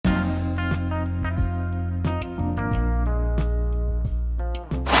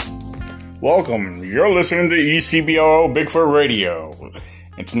Welcome. You're listening to ECBO Bigfoot Radio.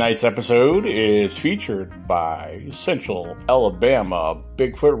 And tonight's episode is featured by Central Alabama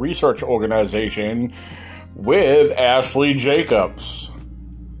Bigfoot Research Organization with Ashley Jacobs.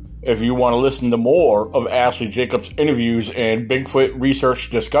 If you want to listen to more of Ashley Jacobs' interviews and Bigfoot research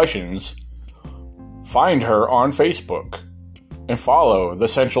discussions, find her on Facebook and follow the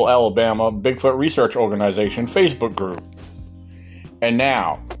Central Alabama Bigfoot Research Organization Facebook group. And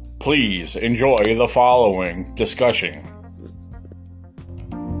now, please enjoy the following discussion.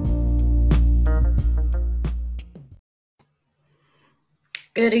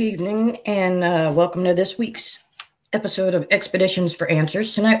 Good evening, and welcome to this week's episode of Expeditions for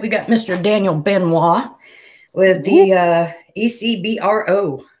Answers. Tonight we got Mr. Daniel Benoit with the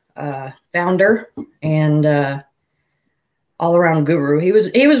ECBRO founder and all-around guru. He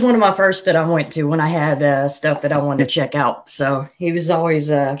was one of my first that I went to when I had stuff that I wanted to check out. So he was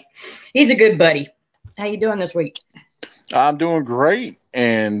always he's a good buddy. How you doing this week? I'm doing great,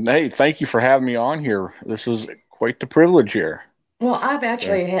 and hey, thank you for having me on here. This is quite the privilege here. Well, I've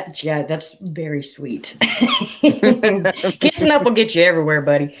actually had, that's very sweet. Kissing up will get you everywhere,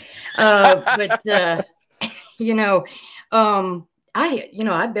 buddy. But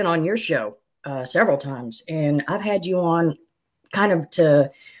I've been on your show several times, and I've had you on kind of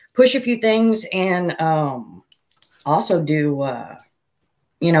to push a few things and also do,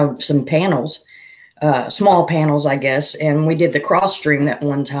 some panels, small panels, I guess. And we did the cross stream that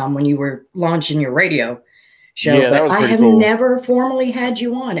one time when you were launching your radio show. Yeah, that was I have cool. never formally had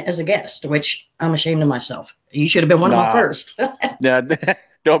you on as a guest, which I'm ashamed of myself. You should have been one of my first. Yeah,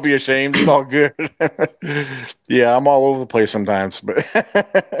 don't be ashamed. It's all good. Yeah, I'm all over the place sometimes, but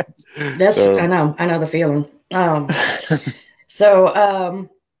I know the feeling.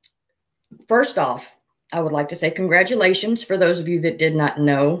 First off, I would like to say congratulations for those of you that did not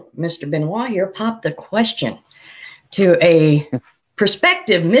know. Mr. Benoit here popped the question to a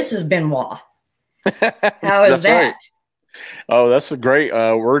prospective Mrs. Benoit. How is that? Right. Oh, that's a great.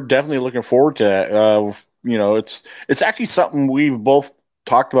 We're definitely looking forward to that. It's actually something we've both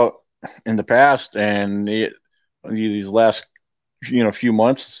talked about in the past, and these last few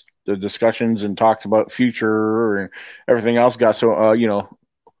months, the discussions and talks about future and everything else got so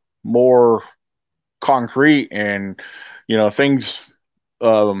more concrete, and things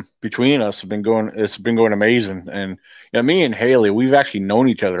between us have been going. It's been going amazing, and me and Haley, we've actually known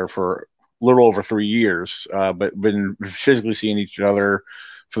each other for little over 3 years, but been physically seeing each other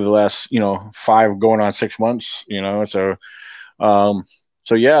for the last, 5 going on 6 months,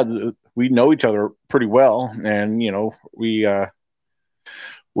 so yeah, we know each other pretty well, and,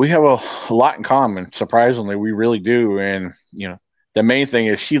 we have a lot in common. Surprisingly, we really do. And, the main thing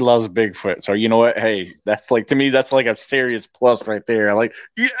is she loves Bigfoot. So you know what? Hey, that's to me, that's like a serious plus right there. Like,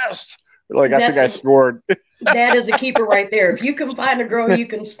 yes. Like, I think I scored. That is a keeper right there. If you can find a girl you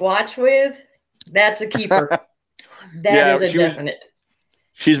can squatch with, that's a keeper. That is a definite.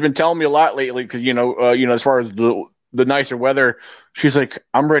 She's been telling me a lot lately because, as far as the nicer weather, she's like,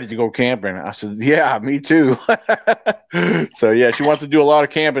 I'm ready to go camping. I said, yeah, me too. So, yeah, she wants to do a lot of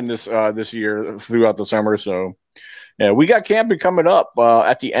camping this year throughout the summer. So, yeah, we got camping coming up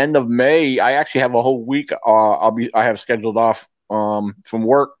at the end of May. I actually have a whole week. I have scheduled off from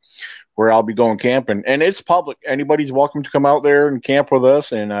work, where I'll be going camping, and it's public. Anybody's welcome to come out there and camp with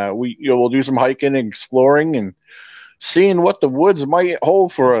us, and we'll do some hiking and exploring and seeing what the woods might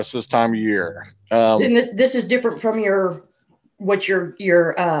hold for us this time of year. And this is different from your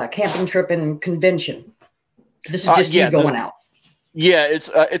camping trip and convention. This is just you going out. Yeah,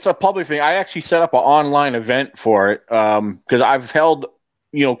 it's a public thing. I actually set up an online event for it because I've held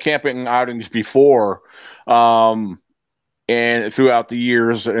camping outings before. And throughout the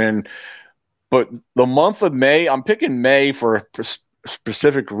years, but the month of May, I'm picking May for a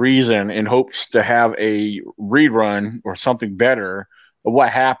specific reason in hopes to have a rerun or something better of what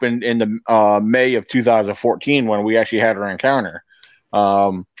happened in the May of 2014 when we actually had our encounter.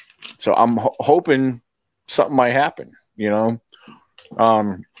 So I'm hoping something might happen, Go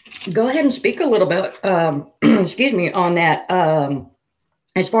ahead and speak a little bit, excuse me, on that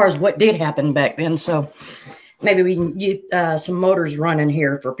as far as what did happen back then. So maybe we can get some motors running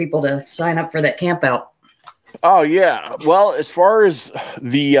here for people to sign up for that camp out. Oh yeah. Well, as far as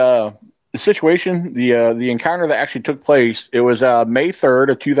the situation, the encounter that actually took place, it was May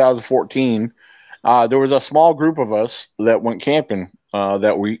 3rd of 2014. There was a small group of us that went camping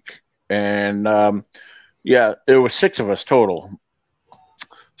that week, and it was 6 of us total.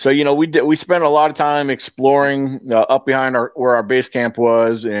 So we spent a lot of time exploring up behind where our base camp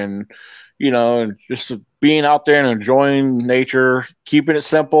was, and and just being out there and enjoying nature, keeping it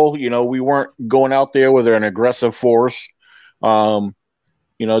simple. We weren't going out there with an aggressive force. Did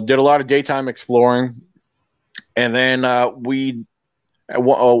a lot of daytime exploring. And then we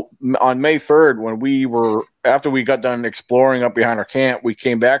on May 3rd, after we got done exploring up behind our camp, we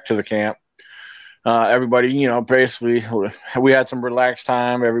came back to the camp. Everybody, basically we had some relaxed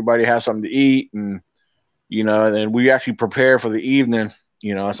time. Everybody had something to eat, and then we actually prepared for the evening.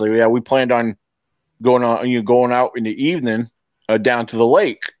 So yeah, we planned on going out in the evening down to the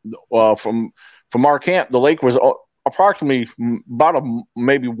lake. From our camp, the lake was approximately about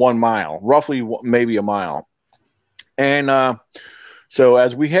maybe 1 mile, roughly maybe a mile. And so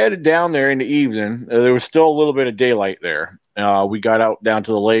as we headed down there in the evening, there was still a little bit of daylight there. We got out down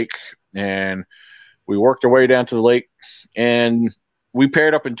to the lake, and we worked our way down to the lake, and we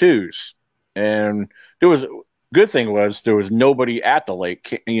paired up in twos. And good thing was there was nobody at the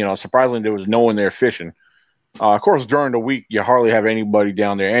lake. Surprisingly, there was no one there fishing. Of course, during the week, you hardly have anybody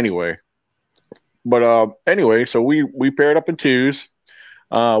down there anyway. But anyway, so we paired up in twos.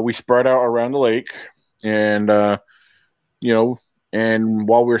 We spread out around the lake, and and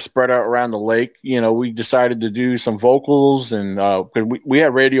while we were spread out around the lake, we decided to do some vocals, and because we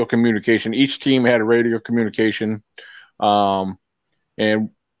had radio communication. Each team had a radio communication, and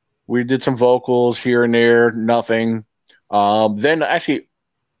we did some vocals here and there. Nothing. Then actually,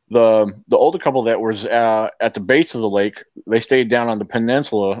 the older couple that was at the base of the lake, they stayed down on the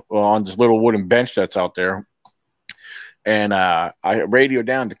peninsula on this little wooden bench that's out there. And I radioed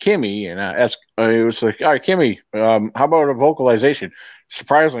down to Kimmy and asked, it was like, all right, Kimmy, how about a vocalization?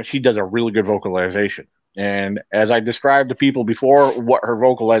 Surprisingly, she does a really good vocalization. And as I described to people before what her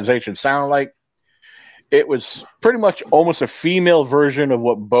vocalization sounded like, it was pretty much almost a female version of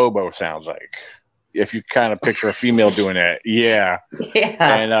what Bobo sounds like. If you kind of picture a female doing that. Yeah.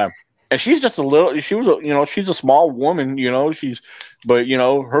 Yeah. And she's just she's a small woman, but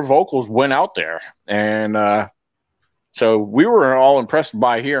her vocals went out there. And, so we were all impressed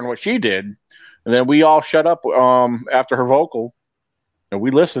by hearing what she did. And then we all shut up after her vocal, and we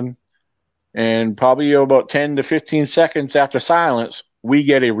listened. And probably about 10 to 15 seconds after silence, we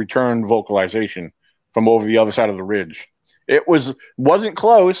get a return vocalization from over the other side of the ridge. It wasn't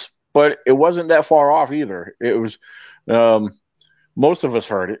close, but it wasn't that far off either. It was most of us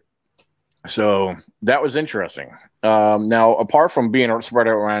heard it. So that was interesting. Now, apart from being spread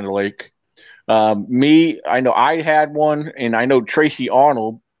out around the lake, I know I had one, and I know Tracy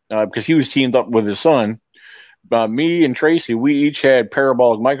Arnold, because he was teamed up with his son. Me and Tracy, we each had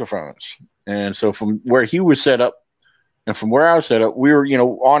parabolic microphones. And so from where he was set up and from where I was set up, we were,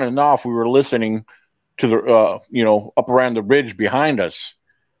 on and off, we were listening to the, up around the ridge behind us.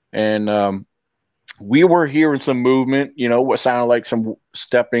 And we were hearing some movement, what sounded like some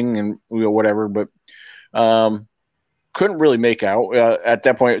stepping and whatever, but couldn't really make out. At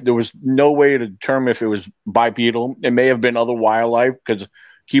that point, there was no way to determine if it was bipedal. It may have been other wildlife, because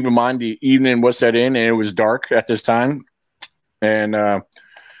keep in mind the evening was set in and it was dark at this time. And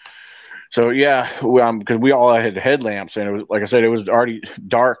so, yeah, because we all had headlamps, and it was, like I said, it was already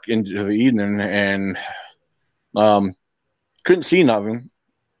dark into the evening, and couldn't see nothing.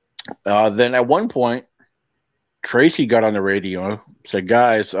 Then at one point, Tracy got on the radio, said,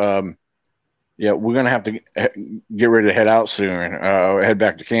 guys, yeah, we're going to have to get ready to head out soon, head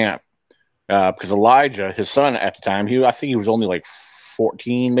back to camp. Because Elijah, his son at the time, I think he was only like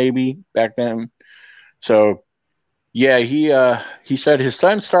 14 maybe back then. So, yeah, he said his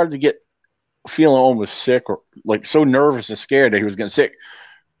son started to get feeling almost sick, or like so nervous and scared that he was getting sick.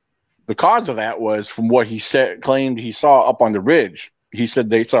 The cause of that was from what he claimed he saw up on the ridge. He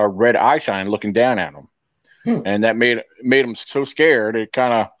said they saw a red eye shine looking down at him. And that made him so scared. It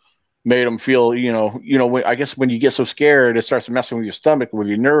kind of made him feel, I guess when you get so scared, it starts messing with your stomach, with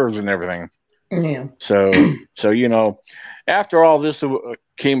your nerves and everything. Yeah. So, after all this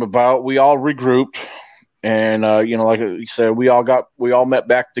came about, we all regrouped, and, like you said, we all met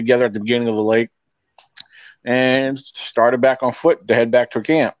back together at the beginning of the lake and started back on foot to head back to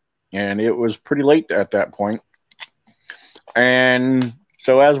camp. And it was pretty late at that point. And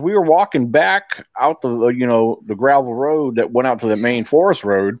so as we were walking back out the gravel road that went out to the main forest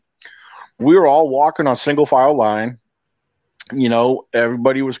road, we were all walking on single file line.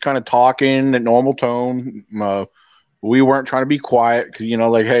 Everybody was kind of talking at normal tone. We weren't trying to be quiet because,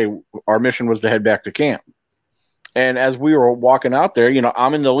 hey, our mission was to head back to camp. And as we were walking out there,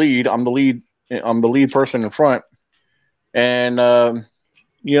 I'm in the lead. I'm the lead person in front. And,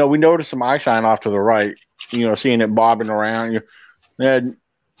 we noticed some eye shine off to the right, seeing it bobbing around. Had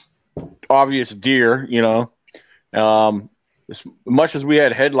obvious deer, as much as we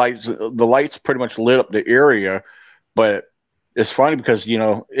had headlights, the lights pretty much lit up the area. But it's funny because,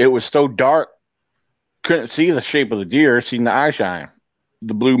 it was so dark, couldn't see the shape of the deer, seen the eye shine,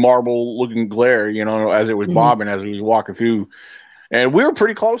 the blue marble looking glare, as it was bobbing as he was walking through. And we were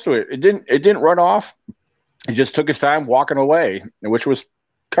pretty close to it. It didn't run off. It just took its time walking away, which was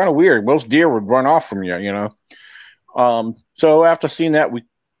kind of weird. Most deer would run off from you. So after seeing that, we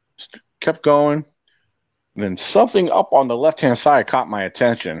kept going. And then something up on the left-hand side caught my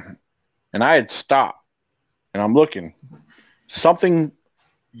attention, and I had stopped, and I'm looking. Something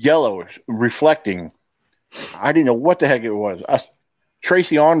yellowish, reflecting. I didn't know what the heck it was.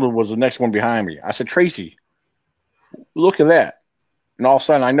 Tracy Arnold was the next one behind me. I said, Tracy, look at that. And all of a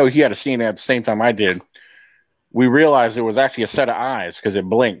sudden, I know he had seen it at the same time I did. We realized it was actually a set of eyes because it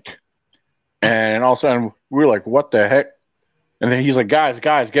blinked. And all of a sudden, we were like, what the heck? And then he's like, guys,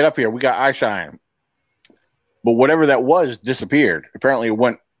 get up here. We got eye shine. But whatever that was disappeared. Apparently,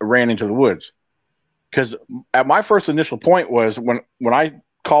 it ran into the woods. Because at my first initial point was when I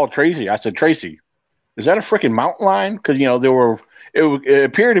called Tracy, I said, Tracy, is that a freaking mountain lion? Because, it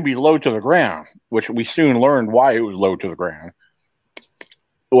appeared to be low to the ground, which we soon learned why it was low to the ground.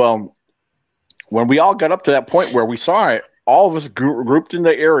 Well, when we all got up to that point where we saw it, all of us grouped in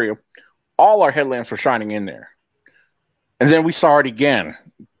the area, all our headlamps were shining in there. And then we saw it again,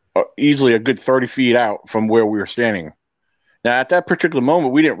 easily a good 30 feet out from where we were standing. Now, at that particular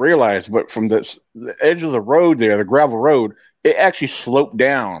moment, we didn't realize, but from the edge of the road there, the gravel road, it actually sloped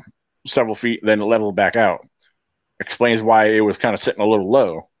down several feet, then leveled back out. Explains why it was kind of sitting a little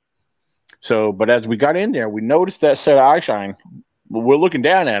low. So, but as we got in there, we noticed that set of eye shine. We're looking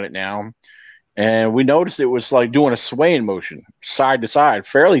down at it now, and we noticed it was like doing a swaying motion, side to side,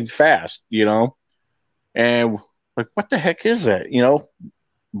 fairly fast, And like, what the heck is that?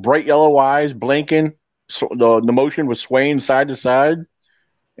 Bright yellow eyes, blinking. So the motion was swaying side to side,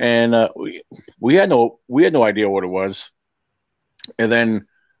 and we had no idea what it was. And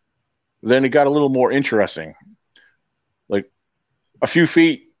then it got a little more interesting. Like a few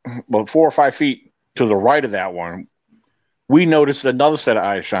feet, about 4 or 5 feet to the right of that one, we noticed another set of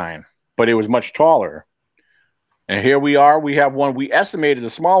eye shine, but it was much taller. And here we are. We have one. We estimated the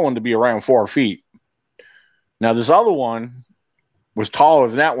small one to be around 4 feet. Now this other one was taller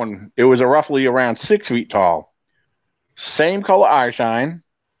than that one. It was roughly around 6 feet tall. Same color eye shine.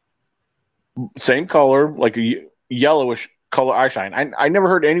 Same color, like a yellowish color eye shine. I never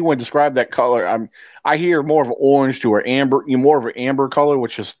heard anyone describe that color. I hear more of an orange to an amber, more of an amber color,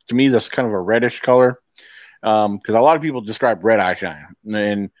 which is, to me, that's kind of a reddish color. Because a lot of people describe red eye shine.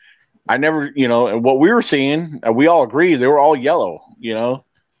 And I never, and what we were seeing, we all agree they were all yellow,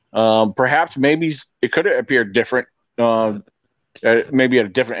 perhaps maybe it could have appeared different, maybe at a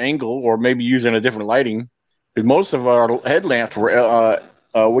different angle or maybe using a different lighting. Because most of our headlamps were,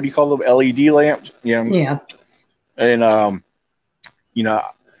 what do you call them? LED lamps? Yeah. And,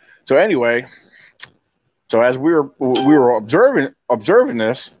 so anyway, so as we were observing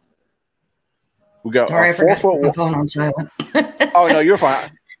this, we got Sorry, I forgot my phone on silent. Oh, no, you're fine.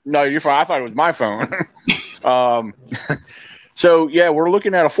 No, you're fine. I thought it was my phone. So yeah, we're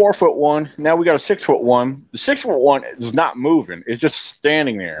looking at a 4 foot one. Now we got a 6 foot one. The 6 foot one is not moving. It's just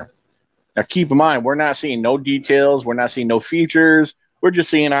standing there. Now keep in mind, we're not seeing no details. We're not seeing no features. We're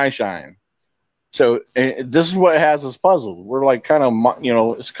just seeing eye shine. So this is what has us puzzled. We're like kind of,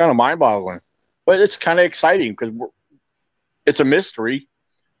 it's kind of mind boggling, but it's kind of exciting because it's a mystery.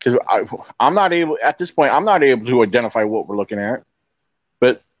 Because I'm not able, at this point, I'm not able to identify what we're looking at.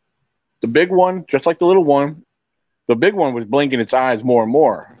 But the big one, just like the little one, the big one was blinking its eyes more and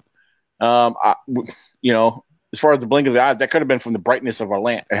more. As far as the blink of the eye, that could have been from the brightness of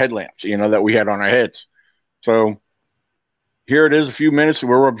our headlamps, that we had on our heads. So here it is, a few minutes.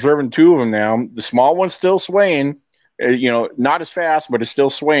 We're observing 2 of them now. The small one's still swaying, not as fast, but it's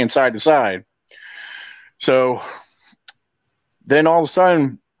still swaying side to side. So then all of a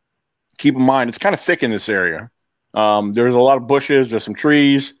sudden, keep in mind, it's kind of thick in this area. There's a lot of bushes, there's some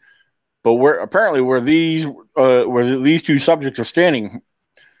trees, but where these 2 subjects are standing,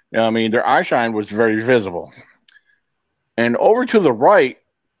 their eye shine was very visible. And over to the right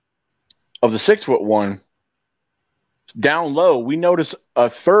of the 6 foot one, down low, we notice a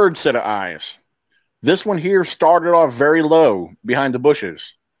third set of eyes. This one here started off very low behind the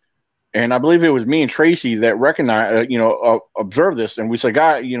bushes. And I believe it was me and Tracy that recognized, observed this. And we said,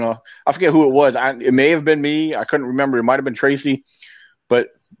 God, I forget who it was. It may have been me. I couldn't remember. It might have been Tracy. But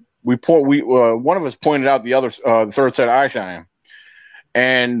one of us pointed out the third set of eye shine.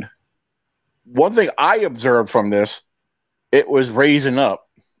 And one thing I observed from this, it was raising up.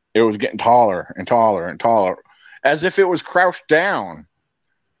 It was getting taller and taller and taller. as if it was crouched down.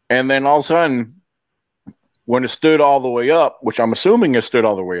 And then all of a sudden, when it stood all the way up, which I'm assuming it stood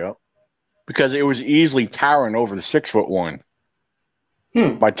all the way up, because it was easily towering over the 6-foot one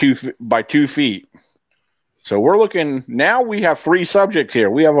by 2 feet. So we're looking now. We have 3 subjects here.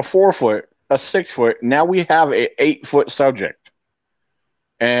 We have a 4-foot, a 6-foot. Now we have a 8-foot subject,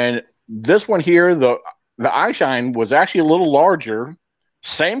 and this one here, the eyeshine was actually a little larger,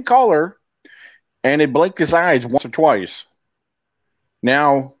 same color, and it blinked his eyes once or twice.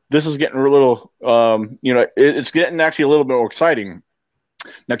 Now this is getting a little, it's getting actually a little bit more exciting.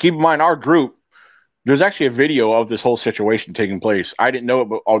 Now keep in mind, our group, there's actually a video of this whole situation taking place. I didn't know it,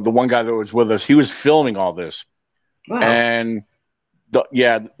 but the one guy that was with us, he was filming all this. Wow. And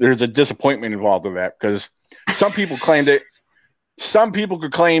there's a disappointment involved in that, because some people claimed it. Some people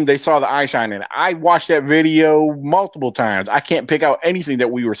could claim they saw the eyeshine in it. I watched that video multiple times. I can't pick out anything that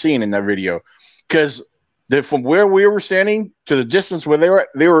we were seeing in that video, because from where we were standing to the distance where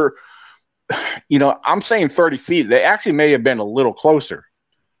they were, I'm saying 30 feet. They actually may have been a little closer,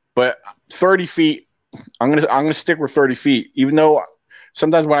 but 30 feet. I'm gonna stick with 30 feet, even though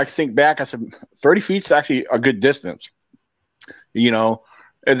sometimes when I think back, I said 30 feet is actually a good distance. And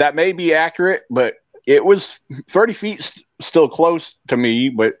that may be accurate, but it was 30 feet still close to me.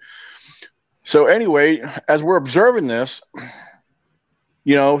 But so anyway, as we're observing this,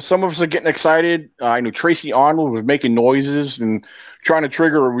 some of us are getting excited. I know Tracy Arnold was making noises and trying to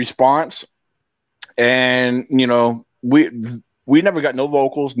trigger a response, and we never got no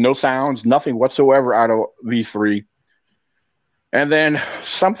vocals, no sounds, nothing whatsoever out of these 3. And then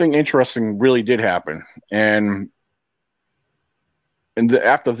something interesting really did happen. And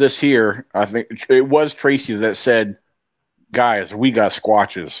after this here, I think it was Tracy that said, guys, we got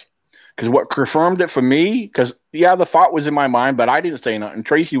squatches. Because what confirmed it for me, because, the thought was in my mind, but I didn't say nothing.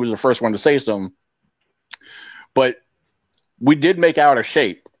 Tracy was the first one to say something. But we did make out a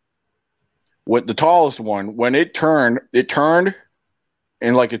shape. With the tallest one, when it turned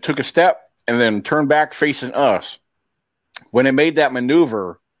and like it took a step and then turned back facing us. When it made that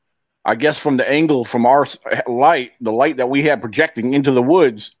maneuver, I guess from the angle from our light, the light that we had projecting into the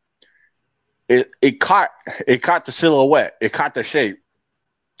woods, it caught the silhouette. It caught the shape.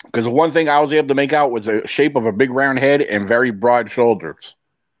 Because the one thing I was able to make out was the shape of a big round head and very broad shoulders.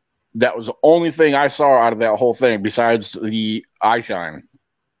 That was the only thing I saw out of that whole thing besides the eyeshine.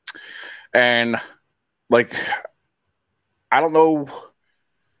 And like, I don't know,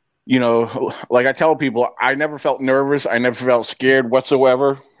 like I tell people, I never felt nervous. I never felt scared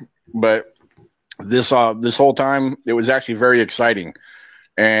whatsoever. But this whole time, it was actually very exciting.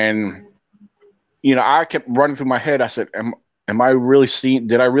 And, I kept running through my head. I said, am I really seeing,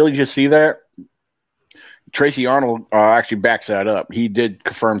 did I really just see that? Tracy Arnold actually backs that up. He did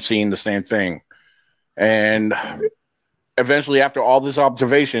confirm seeing the same thing. And eventually, after all this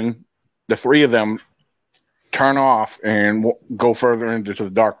observation, the 3 of them turn off and go further into the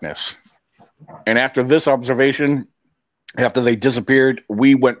darkness. And after this observation, after they disappeared,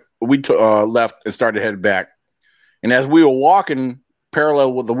 we left and started heading back. And as we were walking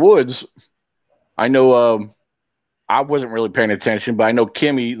parallel with the woods, I know I wasn't really paying attention, but I know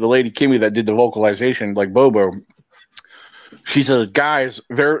Kimmy, the lady Kimmy that did the vocalization, like Bobo, she says, guys,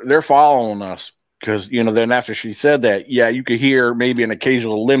 they're following us. Because, then after she said that, you could hear maybe an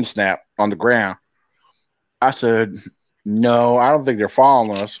occasional limb snap on the ground. I said, no, I don't think they're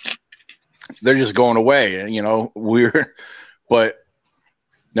following us. They're just going away. And, but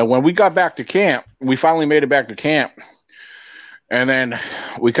now when we got back to camp, we finally made it back to camp. And then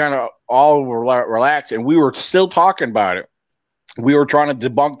we kind of all relaxed, and we were still talking about it. We were trying to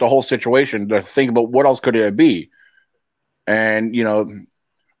debunk the whole situation to think about what else could it be. And,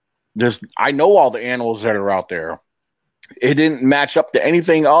 I know all the animals that are out there. It didn't match up to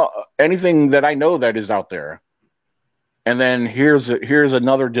anything that I know that is out there. And then here's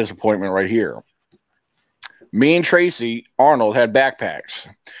another disappointment right here. Me and Tracy Arnold had backpacks.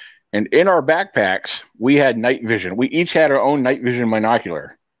 And in our backpacks, we had night vision. We each had our own night vision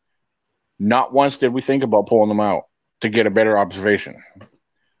binocular. Not once did we think about pulling them out to get a better observation.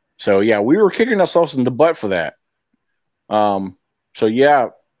 So, we were kicking ourselves in the butt for that.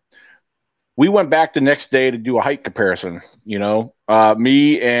 We went back the next day to do a height comparison.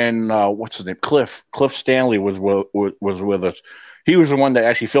 Me and what's his name, Cliff Stanley was with us. He was the one that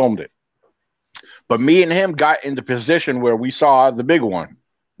actually filmed it. But me and him got into position where we saw the big one.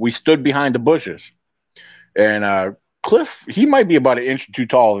 We stood behind the bushes, and Cliff, he might be about an inch or two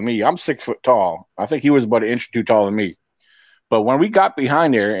taller than me. I'm 6 foot tall. I think he was about an inch or two taller than me. But when we got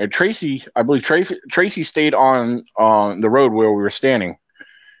behind there, and Tracy, I believe Tracy stayed on the road where we were standing.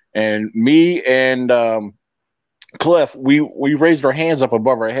 And me and cliff, we raised our hands up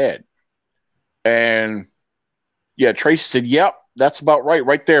above our head. And yeah, Tracy said, "Yep, that's about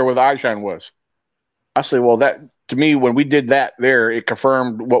right there where the eye shine was." I said, "Well, that to me, when we did that there, it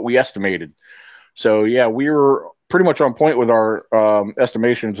confirmed what we estimated." So yeah, we were pretty much on point with our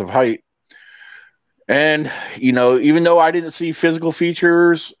estimations of height. And even though I didn't see physical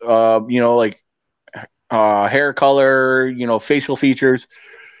features, like hair color, facial features,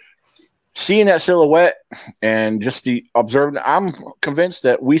 seeing that silhouette and just the observing, I'm convinced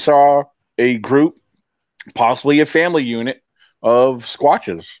that we saw a group, possibly a family unit of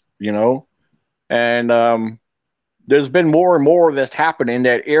Squatches, and there's been more and more that's happened in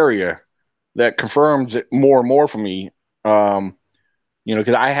that area that confirms it more and more for me.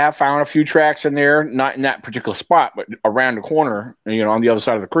 Because I have found a few tracks in there, not in that particular spot, but around the corner, on the other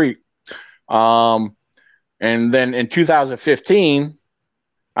side of the creek. And then in 2015,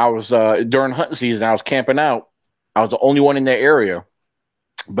 I was during hunting season, I was camping out. I was the only one in that area,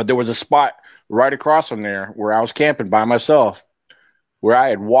 but there was a spot right across from there where I was camping by myself, where I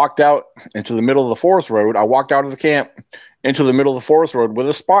had walked out into the middle of the forest road. I walked out of the camp into the middle of the forest road with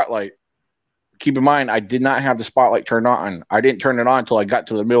a spotlight. Keep in mind, I did not have the spotlight turned on. I didn't turn it on until I got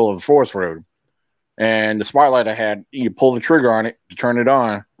to the middle of the forest road. And the spotlight I had, you pull the trigger on it to turn it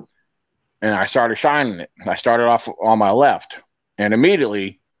on, and I started shining it. I started off on my left, and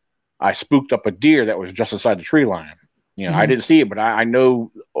immediately I spooked up a deer that was just inside the tree line. I didn't see it, but I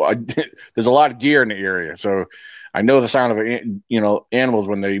know there's a lot of deer in the area, so I know the sound of animals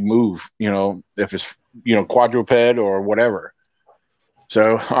when they move. If it's quadruped or whatever.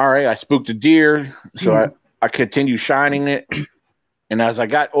 So all right, I spooked a deer, so I continued shining it, and as I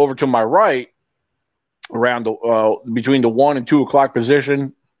got over to my right, around the between the 1 and 2 o'clock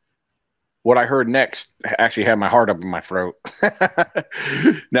position, what I heard next actually had my heart up in my throat.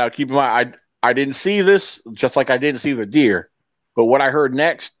 Now, keep in mind, I didn't see this, just like I didn't see the deer. But what I heard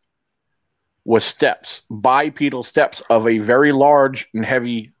next was steps, bipedal steps of a very large and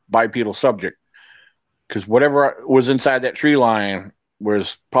heavy bipedal subject. Because whatever was inside that tree line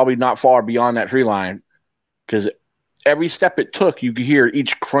was probably not far beyond that tree line. Because every step it took, you could hear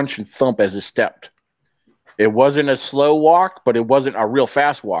each crunch and thump as it stepped. It wasn't a slow walk, but it wasn't a real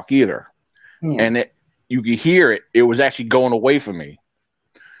fast walk either. Yeah. And you could hear it. It was actually going away from me.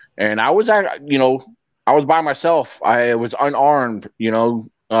 And I was by myself. I was unarmed.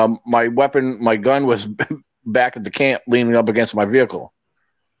 My weapon, my gun was back at the camp, leaning up against my vehicle.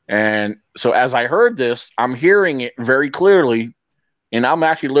 And so as I heard this, I'm hearing it very clearly, and I'm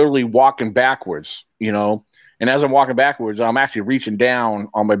actually literally walking backwards. And as I'm walking backwards, I'm actually reaching down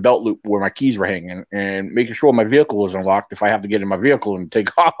on my belt loop where my keys were hanging and making sure my vehicle was unlocked if I have to get in my vehicle and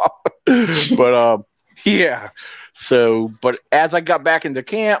take off. But yeah. So, but as I got back into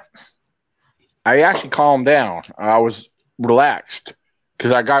camp, I actually calmed down. I was relaxed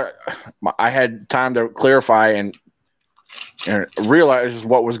because I had time to clarify and realize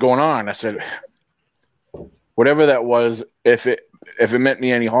what was going on. I said, whatever that was, if it meant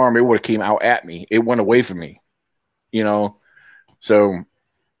me any harm, it would have came out at me. It went away from me. So,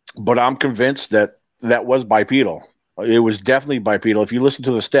 but I'm convinced that was bipedal. It was definitely bipedal. If you listen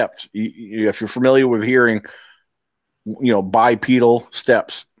to the steps, if you're familiar with hearing, bipedal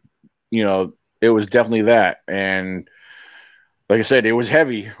steps, it was definitely that. And like I said, it was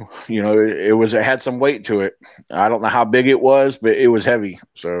heavy. It had some weight to it. I don't know how big it was, but it was heavy.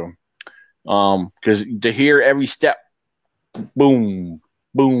 So, because to hear every step, boom,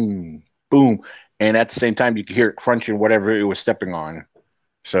 boom, boom. And at the same time, you could hear it crunching whatever it was stepping on.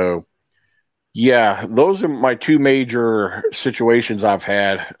 So, yeah, those are my two major situations I've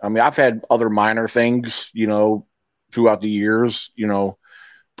had. I mean, I've had other minor things, throughout the years,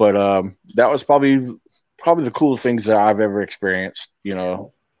 but that was probably the coolest things that I've ever experienced,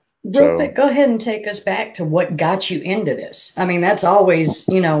 Real quick, go ahead and take us back to what got you into this. I mean, that's always,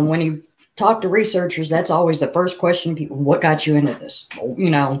 when you talk to researchers, that's always the first question people, what got you into this?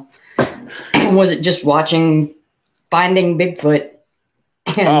 Was it just watching Finding Bigfoot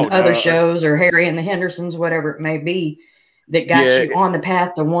and other shows, or Harry and the Hendersons, whatever it may be, that got you on the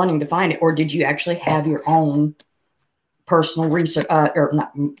path to wanting to find it? Or did you actually have your own personal research, or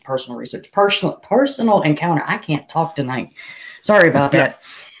not personal research, personal encounter? I can't talk tonight. Sorry about that.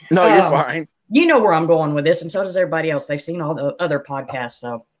 No, you're fine. You know where I'm going with this, and so does everybody else. They've seen all the other podcasts,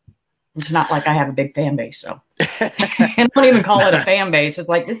 so it's not like I have a big fan base. So and don't even call it a fan base. It's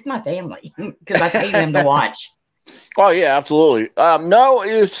like, it's my family because I pay them to watch. Oh yeah, absolutely. No,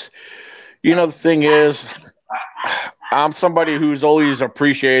 it's the thing is, I'm somebody who's always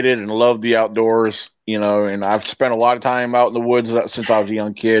appreciated and loved the outdoors. And I've spent a lot of time out in the woods since I was a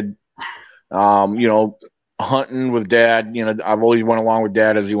young kid. hunting with Dad. You know, I've always went along with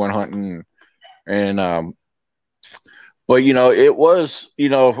Dad as he went hunting, and but you know, it was, you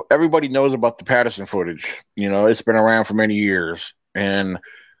know, everybody knows about the Patterson footage. You know, it's been around for many years, and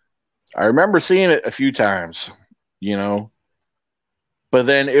I remember seeing it a few times. You know, but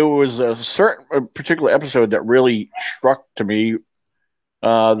then it was a particular episode that really struck to me.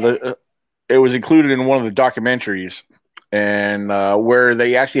 The It was included in one of the documentaries, and where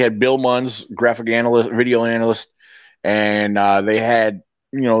they actually had Bill Munns, graphic analyst, video analyst, and they had,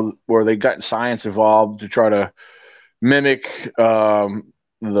 you know, where they got science involved to try to mimic the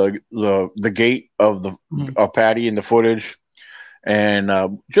gait of the of Patty in the footage,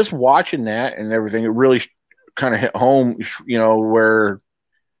 and just watching that and everything, it really kind of hit home, you know, where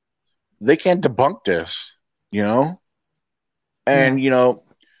they can't debunk this, you know, and Yeah. you know,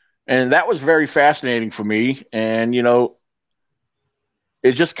 and that was very fascinating for me, and you know,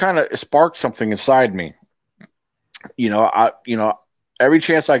 it just kind of sparked something inside me. You know, every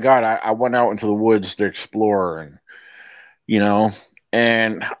chance I got, I went out into the woods to explore, and you know,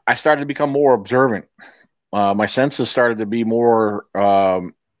 and I started to become more observant. My senses started to be more, I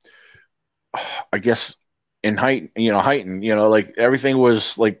guess, in heightened. You know, like everything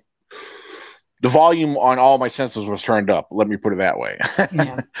was like the volume on all my senses was turned up. Let me put it that way.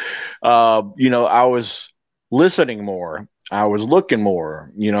 Yeah. You know, I was listening more. I was looking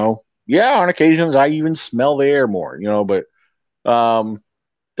more. You know, yeah, on occasions I even smell the air more. You know, but um,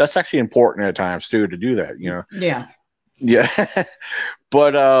 that's actually important at times too to do that. You know, Yeah. yeah.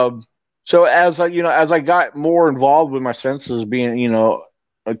 But so as I, you know, as I got more involved with my senses being, you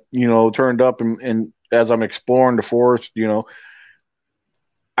know, turned up, and as I'm exploring the forest, you know,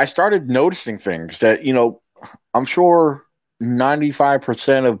 I started noticing things that, you know, I'm sure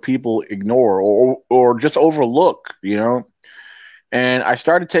 95% of people ignore or just overlook, you know. And I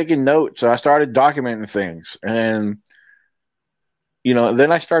started taking notes. I started documenting things, and you know,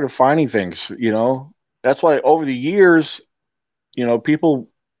 then I started finding things. You know, that's why over the years, you know, people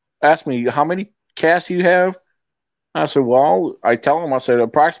ask me how many casts do you have. I said, well, I tell them, I said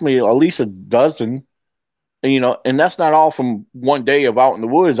approximately at least a dozen. And, you know, and that's not all from one day of out in the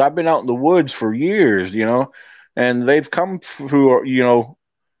woods. I've been out in the woods for years, you know, and they've come through,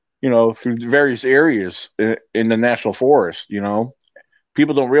 through various areas in the national forest. You know,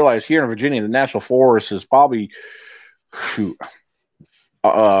 people don't realize here in Virginia, the national forest is probably, shoot,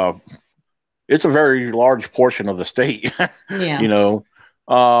 uh, it's a very large portion of the state. You Yeah. know,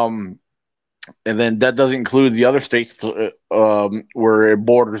 um, and then that doesn't include the other states where it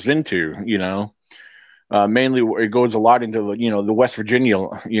borders into. You know, mainly it goes a lot into the, you know, the West Virginia.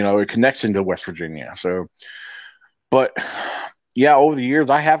 You know, it connects into West Virginia. So, but yeah, over the years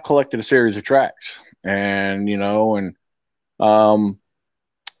I have collected a series of tracks, and um,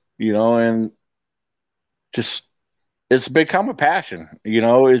 and just it's become a passion. You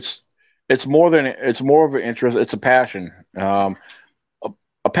know, it's more of an interest. It's a passion. A,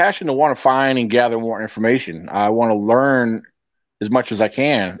 a passion to want to find and gather more information. I want to learn as much as I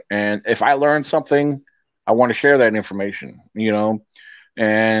can, and if I learn something, I want to share that information. You know,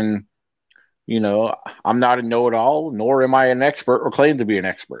 and you know, I'm not a know-it-all, nor am I an expert or claim to be an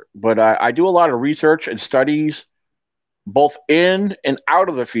expert, but I do a lot of research and studies both in and out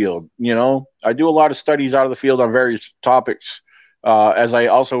of the field. You know, I do a lot of studies out of the field on various topics, as I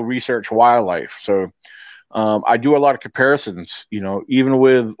also research wildlife. So I do a lot of comparisons. You know, even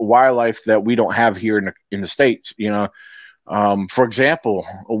with wildlife that we don't have here in the states. You know, for example,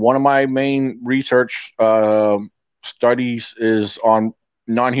 one of my main research studies is on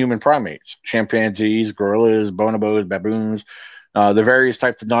non-human primates, chimpanzees, gorillas, bonobos, baboons, the various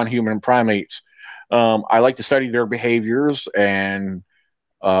types of non-human primates. I like to study their behaviors and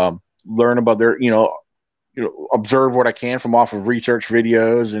learn about their, observe what I can from off of research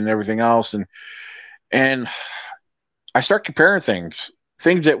videos and everything else, and I start comparing things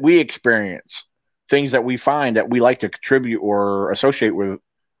that we experience, things that we find that we like to contribute or associate with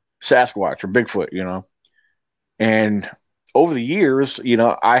Sasquatch or Bigfoot, you know. And over the years, you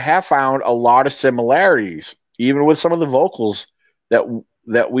know, I have found a lot of similarities, even with some of the vocals that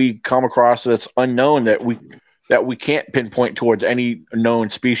that we come across that's unknown that we can't pinpoint towards any known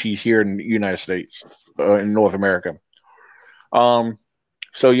species here in the United States, in North America. Um,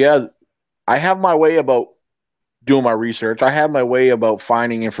 so yeah, I have my way about doing my research. I have my way about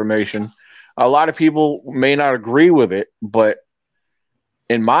finding information. A lot of people may not agree with it, but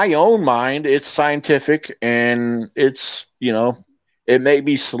in my own mind, it's scientific, and it's, you know, it may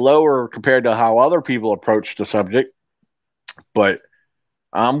be slower compared to how other people approach the subject, but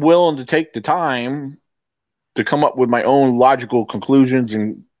I'm willing to take the time to come up with my own logical conclusions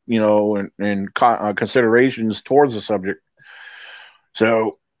and and considerations towards the subject.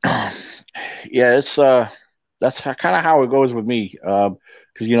 So, yeah, it's that's kind of how it goes with me.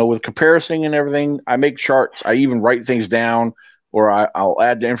 Because with comparison and everything, I make charts. I even write things down, or I'll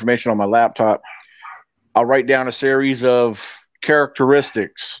add the information on my laptop. I'll write down a series of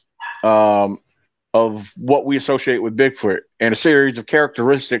characteristics of what we associate with Bigfoot, and a series of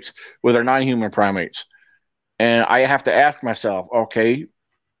characteristics with our non-human primates. And I have to ask myself, okay,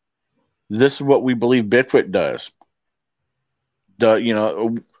 this is what we believe Bigfoot does.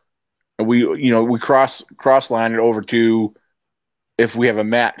 We cross line it over to if we have a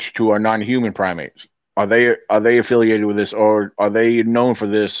match to our non-human primates. Are they affiliated with this, or are they known for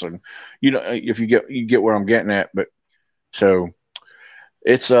this? And if you get where I'm getting at. But so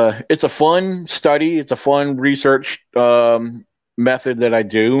it's a fun study. It's a fun research method that I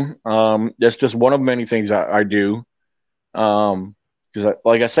do. That's just one of many things I do. Because,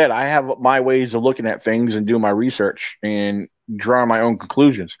 like I said, I have my ways of looking at things and doing my research and drawing my own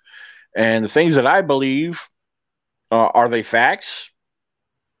conclusions. And the things that I believe, are they facts?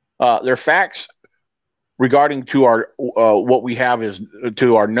 They're facts regarding to our what we have is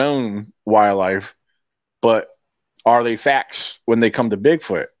to our known wildlife, but are they facts when they come to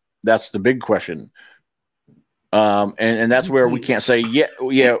Bigfoot? That's the big question. And that's where we can't say yeah,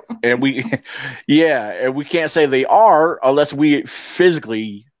 and we and we can't say they are unless we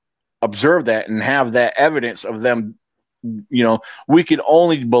physically observe that and have that evidence of them. We can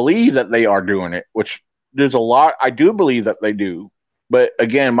only believe that they are doing it, which there's a lot. I do believe that they do. But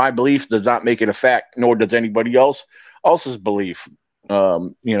again, my belief does not make it a fact, nor does anybody else's belief.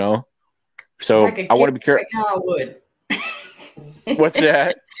 So I want to be careful. Right now, I would. What's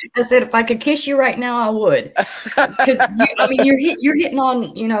that? I said, if I could kiss you right now, I would. Because you're hitting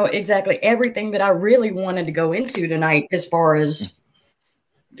on exactly everything that I really wanted to go into tonight, as far as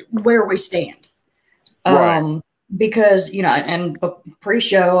where we stand. Right. Because and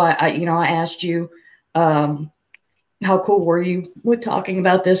pre-show, I asked you, how cool were you with talking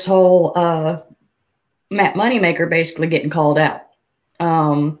about this whole Matt Moneymaker basically getting called out?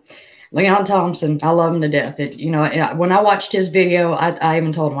 Leon Thompson, I love him to death. When I watched his video, I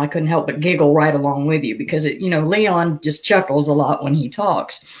even told him I couldn't help but giggle right along with you, because Leon just chuckles a lot when he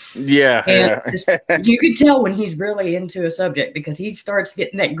talks. Yeah, and you could tell when he's really into a subject, because he starts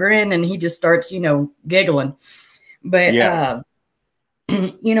getting that grin and he just starts giggling. But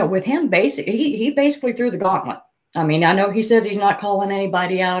with him, basically, he basically threw the gauntlet. I mean, I know he says he's not calling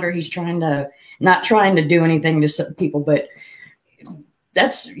anybody out, or he's not trying to do anything to some people, but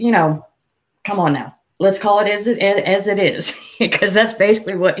that's, come on now. Let's call it as it is, because that's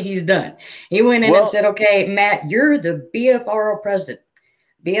basically what he's done. He went in and said, okay, Matt, you're the BFRO president.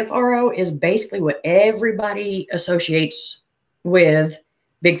 BFRO is basically what everybody associates with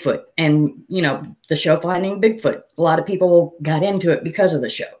Bigfoot and, the show Finding Bigfoot. A lot of people got into it because of the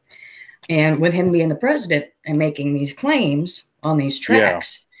show. And with him being the president and making these claims on these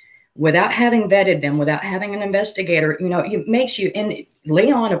tracks, without having vetted them, without having an investigator, it makes you, and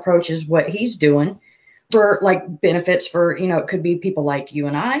Leon approaches what he's doing for benefits for, it could be people like you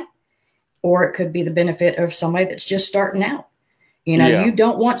and I, or it could be the benefit of somebody that's just starting out. You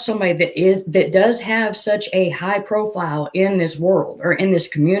don't want somebody that does have such a high profile in this world or in this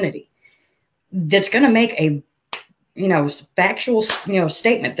community that's going to make a, factual,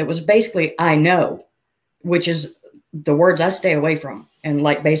 statement that was basically, I know, which is the words I stay away from. And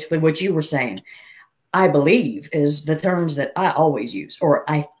basically what you were saying, I believe is the terms that I always use, or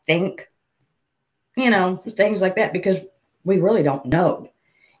I think, things like that, because we really don't know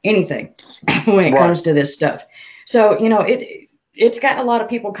anything when it comes to this stuff. So, it's got a lot of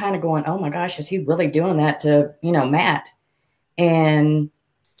people kind of going, oh my gosh, is he really doing that to, Matt? And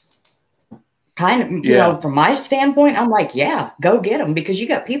kind of, from my standpoint, I'm like, yeah, go get him, because you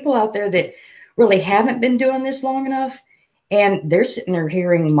got people out there that really haven't been doing this long enough. And they're sitting there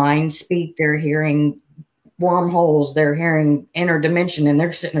hearing mind speak. They're hearing wormholes. They're hearing interdimension. And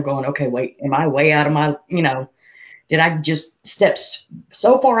they're sitting there going, okay, wait, am I way out of my, did I just step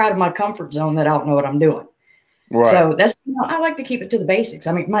so far out of my comfort zone that I don't know what I'm doing? Right. So that's, I like to keep it to the basics.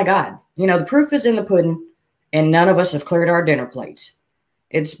 I mean, my God, the proof is in the pudding, and none of us have cleared our dinner plates.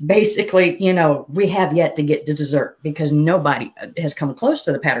 It's basically, we have yet to get to dessert, because nobody has come close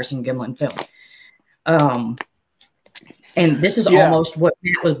to the Patterson-Gimlin film. And this is almost what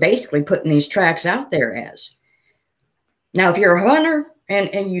Matt was basically putting these tracks out there as. Now, if you're a hunter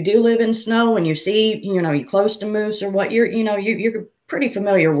and you do live in snow and you see, you're close to moose or what, you're pretty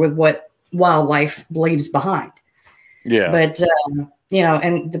familiar with what wildlife leaves behind. Yeah. But,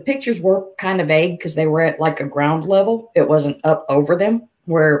 and the pictures were kind of vague because they were at a ground level. It wasn't up over them,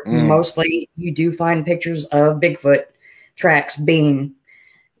 where mostly you do find pictures of Bigfoot tracks being,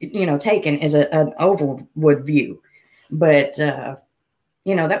 taken as an overwood view. But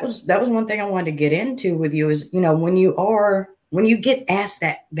that was one thing I wanted to get into with you is, when you get asked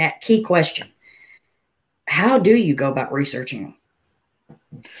that key question, how do you go about researching?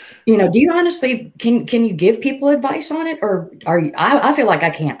 Do you honestly can you give people advice on it, or are you? I feel like I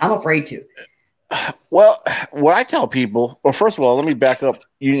can't. I'm afraid to. Well, what I tell people, well, first of all, let me back up.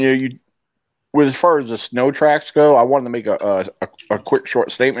 With as far as the snow tracks go, I wanted to make a quick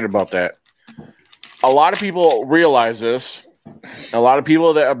short statement about that. A lot of people realize this. A lot of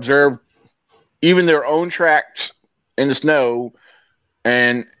people that observe even their own tracks in the snow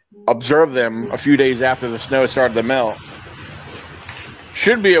and observe them a few days after the snow started to melt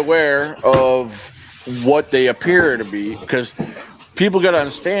should be aware of what they appear to be, because people got to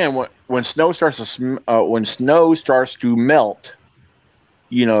understand when snow starts to melt,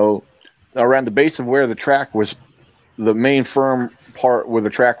 around the base of where the track was, the main firm part where the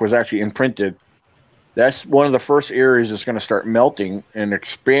track was actually imprinted, that's one of the first areas that's going to start melting and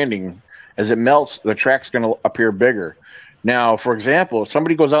expanding. As it melts, the track's going to appear bigger. Now, for example, if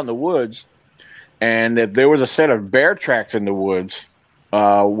somebody goes out in the woods and if there was a set of bear tracks in the woods,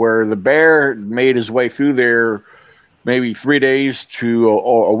 where the bear made his way through there maybe 3 days to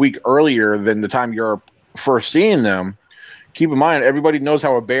a week earlier than the time you're first seeing them, keep in mind, everybody knows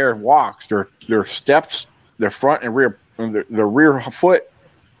how a bear walks. Their steps, their front and rear, their rear foot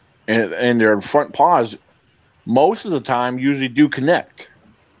and their front paws, most of the time usually do connect.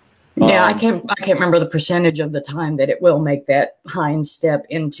 Yeah, I can't remember the percentage of the time that it will make that hind step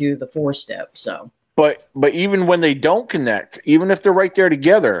into the forestep. So, but even when they don't connect, even if they're right there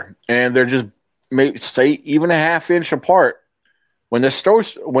together and they're just maybe say even a half inch apart, when the snow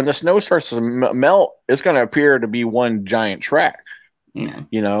starts to melt, it's going to appear to be one giant track.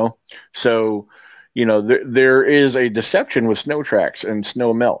 Yeah. So there is a deception with snow tracks and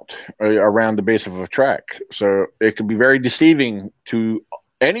snow melt around the base of a track. So it can be very deceiving to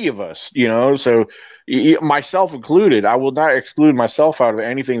any of us, so myself included. I will not exclude myself out of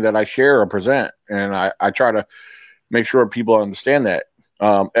anything that I share or present. And I try to make sure people understand that.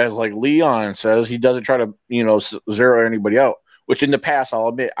 As like Leon says, he doesn't try to, zero anybody out, which in the past, I'll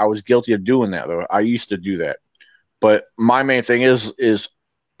admit, I was guilty of doing that, though. I used to do that. But my main thing is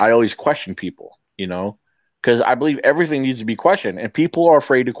I always question people, because I believe everything needs to be questioned, and people are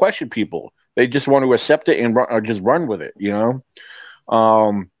afraid to question people. They just want to accept it and or just run with it,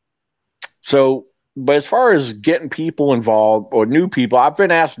 But as far as getting people involved or new people, I've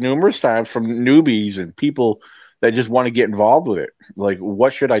been asked numerous times from newbies and people that just want to get involved with it. Like,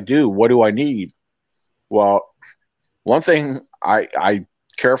 what should I do? What do I need? Well, one thing I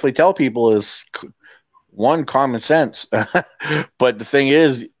carefully tell people is, one, common sense. But the thing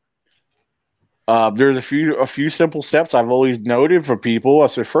is, there's a few simple steps I've always noted for people. I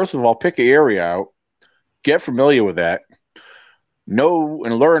said, first of all, pick an area out, get familiar with that, know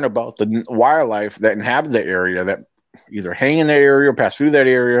and learn about the wildlife that inhabit the area, that either hang in that area or pass through that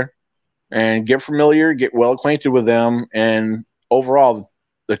area, and get familiar, get well acquainted with them, and overall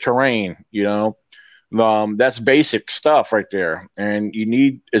the terrain. That's basic stuff right there. And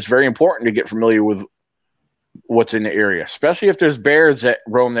it's very important to get familiar with what's in the area, especially if there's bears that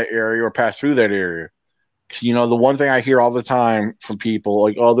roam that area or pass through that area. The one thing I hear all the time from people,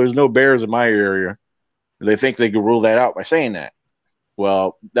 like, oh, there's no bears in my area. They think they can rule that out by saying that.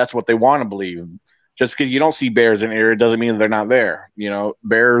 Well, that's what they want to believe. Just because you don't see bears in an area doesn't mean they're not there.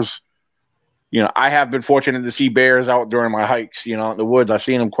 Bears, I have been fortunate to see bears out during my hikes, in the woods. I've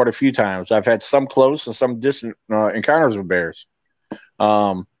seen them quite a few times. I've had some close and some distant encounters with bears.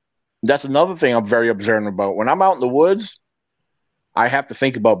 That's another thing I'm very observant about. When I'm out in the woods, I have to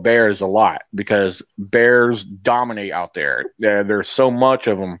think about bears a lot, because bears dominate out there. There's so much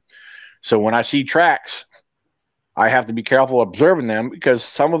of them. So when I see tracks, I have to be careful observing them, because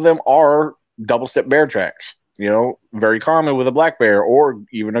some of them are double step bear tracks, very common with a black bear or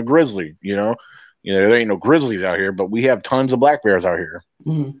even a grizzly. There ain't no grizzlies out here, but we have tons of black bears out here.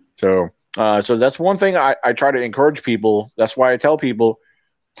 Mm-hmm. So that's one thing I try to encourage people. That's why I tell people,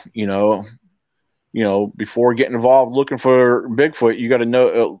 before getting involved looking for Bigfoot, you got to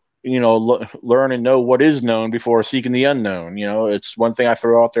know, learn and know what is known before seeking the unknown. It's one thing I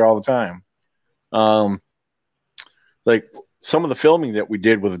throw out there all the time. Like some of the filming that we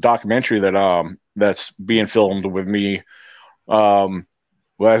did with a documentary that's being filmed with me.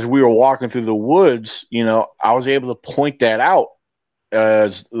 As we were walking through the woods, I was able to point that out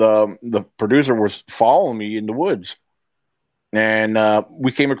as the producer was following me in the woods. And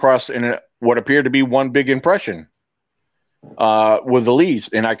we came across what appeared to be one big impression. with the leaves,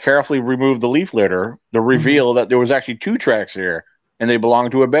 and I carefully removed the leaf litter to reveal that there was actually 2 tracks there, and they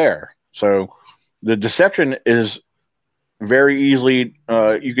belonged to a bear. So the deception is very easily,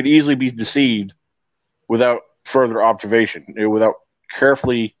 you could easily be deceived without further observation, without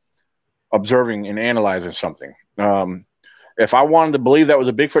carefully observing and analyzing something. If I wanted to believe that was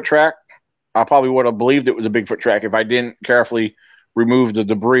a Bigfoot track, I probably would have believed it was a Bigfoot track if I didn't carefully remove the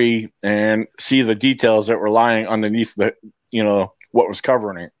debris and see the details that were lying underneath the, what was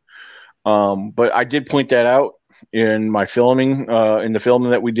covering it. But I did point that out in my filming, in the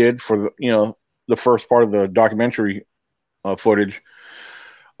filming that we did for the first part of the documentary footage.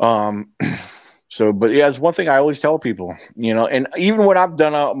 But yeah, it's one thing I always tell people, and even when I've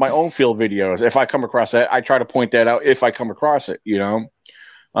done my own field videos, if I come across that, I try to point that out if I come across it,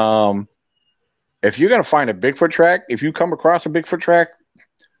 if you're going to find a Bigfoot track, if you come across a Bigfoot track,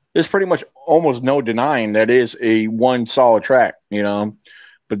 there's pretty much almost no denying that is a one solid track,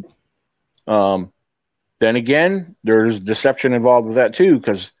 but then again, there's deception involved with that too,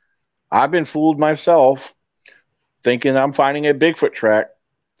 because I've been fooled myself thinking I'm finding a Bigfoot track,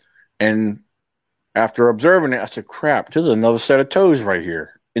 and after observing it, I said, crap, there's another set of toes right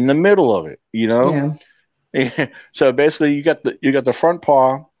here in the middle of it, Yeah. So basically you got the front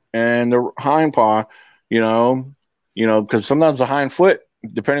paw and the hind paw, because sometimes the hind foot,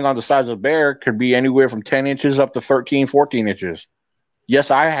 depending on the size of the bear, could be anywhere from 10 inches up to 13, 14 inches.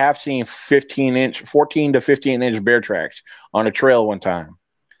 Yes, I have seen 14 to 15 inch bear tracks on a trail one time.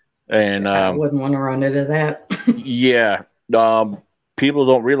 And I wouldn't want to run into that. Yeah. People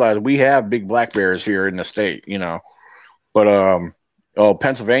don't realize we have big black bears here in the state, but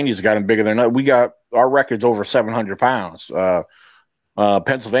Pennsylvania's got them bigger than us. We got our record's over 700 pounds.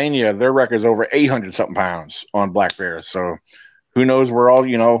 Pennsylvania, their record's over 800 something pounds on black bears. So who knows where all,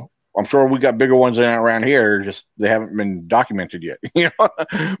 I'm sure we got bigger ones around here. Just they haven't been documented yet,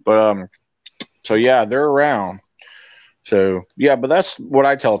 But so yeah, they're around. So yeah, but that's what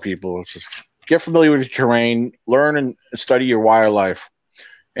I tell people: is just get familiar with the terrain, learn and study your wildlife.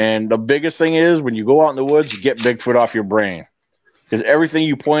 And the biggest thing is when you go out in the woods, get Bigfoot off your brain, because everything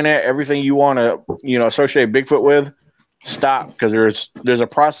you point at, everything you want to associate Bigfoot with, stop, because there's a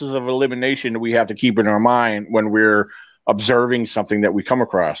process of elimination that we have to keep in our mind when we're observing something that we come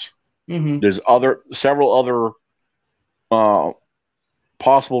across. Mm-hmm. There's several other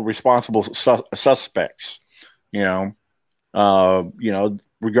possible responsible suspects.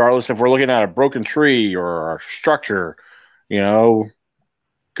 Regardless if we're looking at a broken tree or a structure,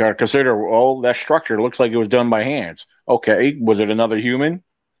 got to consider, that structure looks like it was done by hands. Okay, was it another human?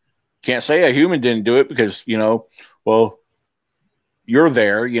 Can't say a human didn't do it because, you're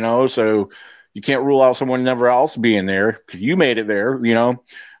there, so you can't rule out someone never else being there because you made it there,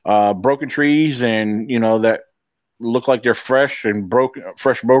 broken trees and, that look like they're fresh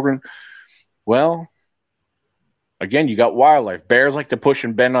broken. Well, again, you got wildlife. Bears like to push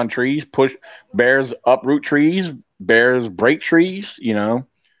and bend on trees. Bears uproot trees. Bears break trees.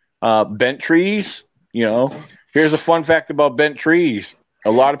 Bent trees. Here's a fun fact about bent trees.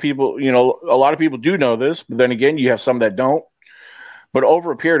 A lot of people do know this, but then again, you have some that don't. But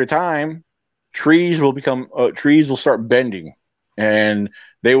over a period of time, trees will start bending, and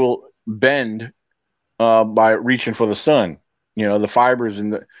they will bend by reaching for the sun. The fibers in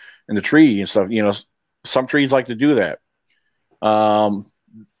the tree and stuff. Some trees like to do that.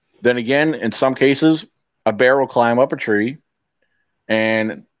 Then again, in some cases, a bear will climb up a tree,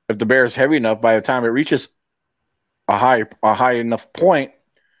 and if the bear is heavy enough, by the time it reaches a high enough point,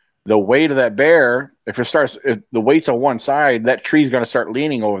 the weight of that bear, if the weight's on one side, that tree's going to start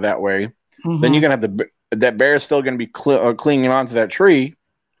leaning over that way. Mm-hmm. Then you're going to have that bear is still going to be clinging onto that tree,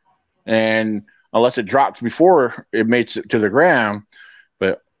 and unless it drops before it makes it to the ground.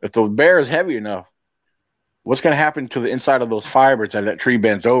 But if the bear is heavy enough, what's going to happen to the inside of those fibers as that tree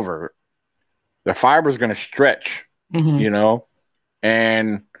bends over? The fiber is going to stretch, mm-hmm.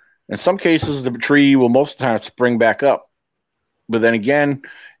 And in some cases, the tree will most of the time spring back up. But then again,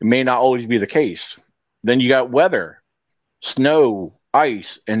 it may not always be the case. Then you got weather, snow,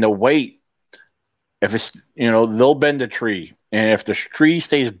 ice, and the weight. If it's, they'll bend a tree. And if the tree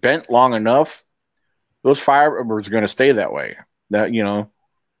stays bent long enough, those fibers are going to stay that way.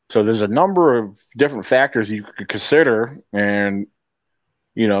 So there's a number of different factors you could consider, and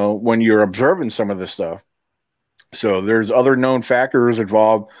when you're observing some of this stuff. So there's other known factors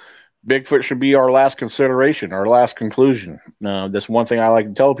involved. Bigfoot should be our last consideration, our last conclusion. That's one thing I like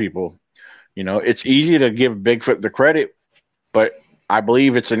to tell people. It's easy to give Bigfoot the credit, but I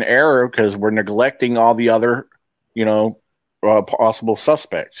believe it's an error because we're neglecting all the other, possible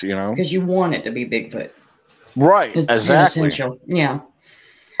suspects. Because you want it to be Bigfoot. Right. Exactly. essential. Yeah.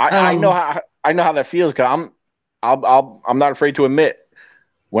 I know Um, how that feels because I'm not afraid to admit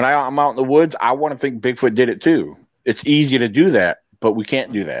when I'm out in the woods, I want to think Bigfoot did it too. It's easy to do that, but we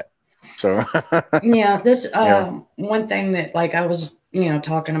can't do that. So yeah, this yeah. one thing that like I was,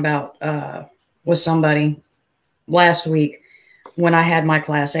 talking about with somebody last week when I had my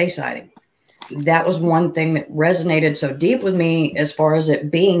class A sighting. That was one thing that resonated so deep with me as far as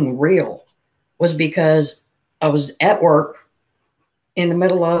it being real was because I was at work in the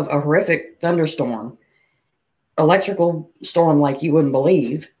middle of a horrific thunderstorm, electrical storm like you wouldn't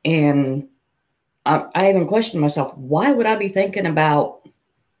believe. And I even questioned myself, why would I be thinking about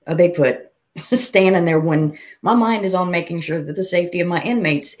a Bigfoot standing there when my mind is on making sure that the safety of my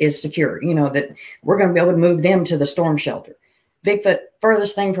inmates is secure, that we're going to be able to move them to the storm shelter. Bigfoot,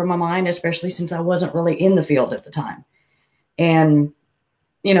 furthest thing from my mind, especially since I wasn't really in the field at the time. And,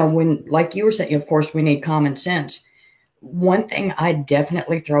 when, like you were saying, of course, we need common sense. One thing I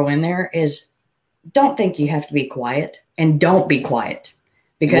definitely throw in there is don't think you have to be quiet and don't be quiet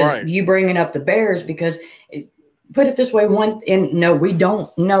because Right. you bringing up the bears because put it this way, no, we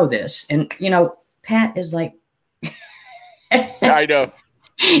don't know this. And, Pat is like, I know.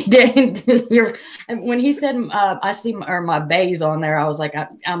 when he said, I see my bays on there, I was like,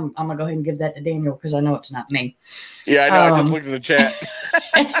 I'm going to go ahead and give that to Daniel because I know it's not me. Yeah, I know. I just looked at the chat.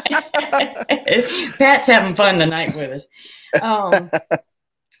 Pat's having fun tonight with us.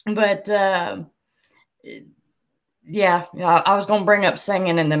 But yeah, I was going to bring up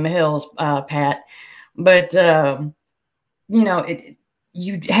singing in the hills, Pat, but you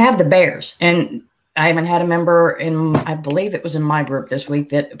have the bears, and I even had a member I believe it was in my group this week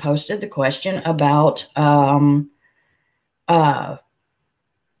that posted the question about,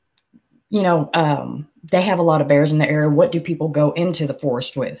 they have a lot of bears in the area. What do people go into the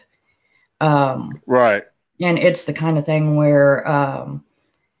forest with? Right. And it's the kind of thing where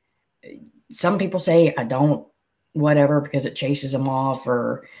some people say, I don't, whatever, because it chases them off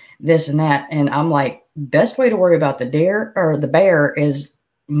or this and that. And I'm like, best way to worry about the deer or the bear is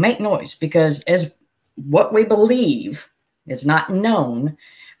make noise, because as what we believe, it's not known,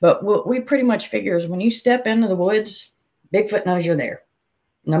 but what we pretty much figure is when you step into the woods, Bigfoot knows you're there.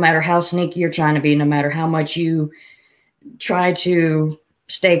 No matter how sneaky you're trying to be, no matter how much you try to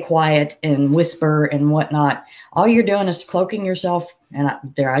stay quiet and whisper and whatnot, all you're doing is cloaking yourself. And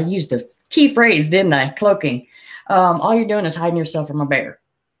I used the key phrase, didn't I? Cloaking. All you're doing is hiding yourself from a bear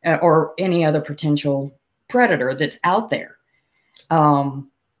or any other potential predator that's out there.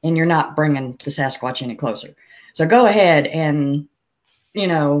 And you're not bringing the Sasquatch any closer. So go ahead and,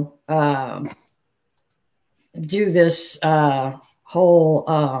 do this whole,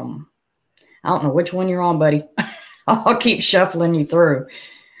 I don't know which one you're on, buddy. I'll keep shuffling you through.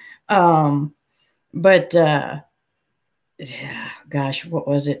 But gosh, what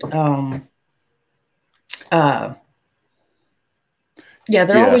was it? Yeah,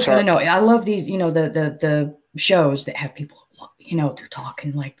 they're always going to know. I love these, the shows that have people, they're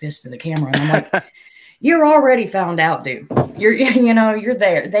talking like this to the camera. And I'm like, you're already found out, dude. You're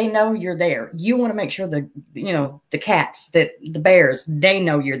there. They know you're there. You want to make sure the cats, the bears, they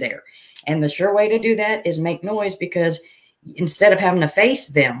know you're there. And the sure way to do that is make noise, because instead of having to face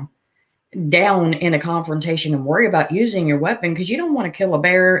them down in a confrontation and worry about using your weapon, because you don't want to kill a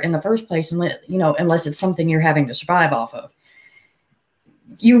bear in the first place, unless it's something you're having to survive off of.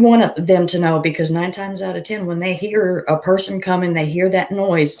 You want them to know, because 9 times out of 10, when they hear a person coming, they hear that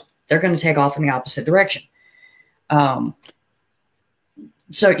noise, they're going to take off in the opposite direction. So,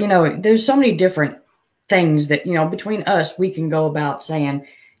 there's so many different things that, between us, we can go about saying,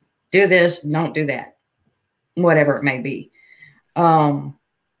 do this, don't do that, whatever it may be.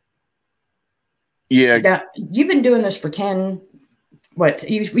 Yeah. Now, you've been doing this for 10,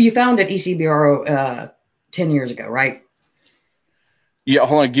 you founded ECBRO 10 years ago, right? Yeah,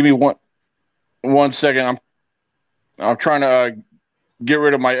 hold on. Give me one second. I'm trying to get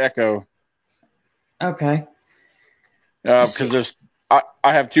rid of my echo. Okay. Because I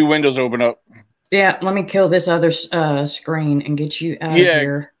have 2 windows open up. Yeah, let me kill this other screen and get you out of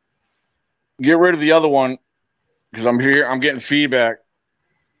here. Get rid of the other one, because I'm getting feedback.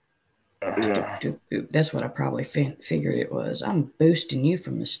 That's what I probably figured it was. I'm boosting you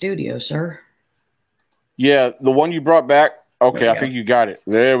from the studio, sir. Yeah, the one you brought back. Okay, I think you got it.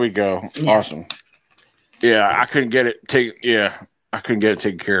 There we go. Yeah. Awesome. Yeah, I couldn't get it taken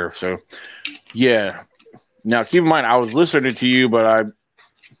care of. So, yeah. Now, keep in mind, I was listening to you, but I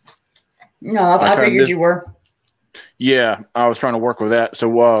figured you were. Yeah, I was trying to work with that.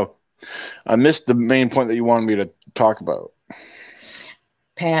 So, I missed the main point that you wanted me to talk about.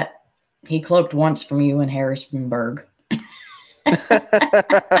 Pat, He cloaked once from you in Harrisonburg.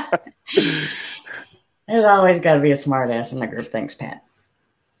 There's always got to be a smartass in the group. Thanks, Pat.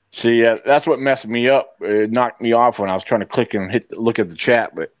 See, that's what messed me up. It knocked me off when I was trying to click and look at the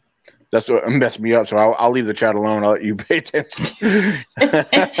chat, but that's what messed me up. So I'll leave the chat alone. I'll let you pay attention.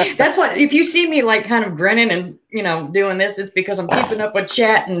 That's what, if you see me like kind of grinning and, doing this, it's because I'm keeping up with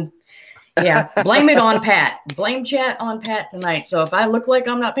chat, and yeah, blame it on Pat. Blame chat on Pat tonight. So if I look like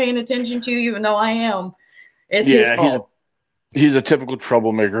I'm not paying attention to you, even though I am, it's his fault. He's a typical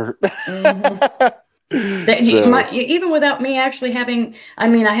troublemaker. Mm-hmm. Even without me actually having, I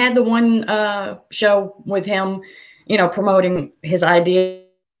had the one show with him, promoting his idea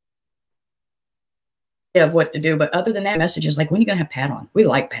of what to do. But other than that, messages like, when are you going to have Pat on? We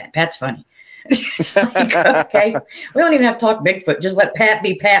like Pat. Pat's funny. It's like, okay, we don't even have to talk Bigfoot. Just let Pat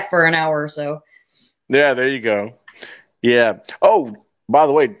be Pat for an hour or so. Yeah, there you go. Yeah. Oh, by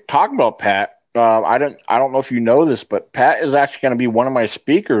the way, talking about Pat, I don't know if you know this, but Pat is actually going to be one of my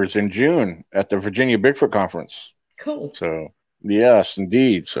speakers in June at the Virginia Bigfoot Conference. Cool. So, yes,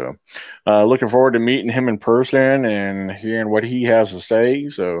 indeed. So, looking forward to meeting him in person and hearing what he has to say.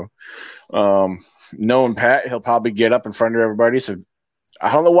 So, knowing Pat, he'll probably get up in front of everybody. So,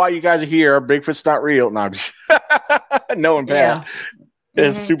 I don't know why you guys are here. Bigfoot's not real. No, I'm just knowing Pat. Yeah.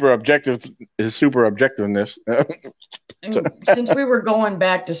 Is super objective. Is super objectiveness. Since we were going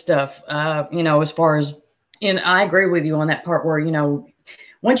back to stuff, as far as, and I agree with you on that part where,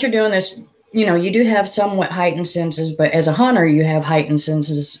 once you're doing this, you do have somewhat heightened senses, but as a hunter, you have heightened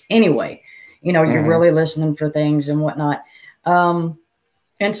senses anyway. You're really listening for things and whatnot. And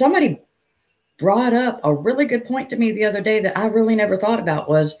somebody brought up a really good point to me the other day that I really never thought about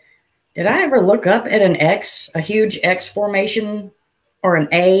was, did I ever look up at a huge X formation or an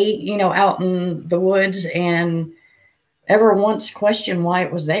A, out in the woods, and ever once question why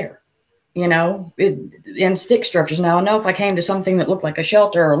it was there, in stick structures. Now, I know if I came to something that looked like a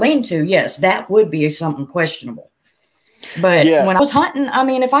shelter or lean-to, yes, that would be something questionable. But when I was hunting,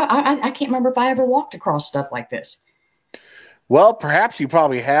 if I can't remember if I ever walked across stuff like this. Well, perhaps you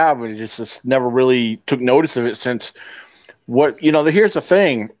probably have, but just never really took notice of it since here's the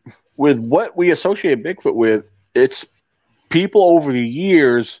thing with what we associate Bigfoot with, it's people over the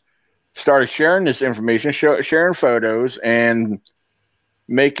years started sharing this information, sharing photos, and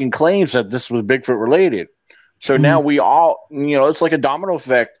making claims that this was Bigfoot related. So now we all, it's like a domino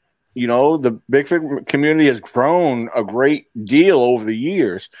effect. The Bigfoot community has grown a great deal over the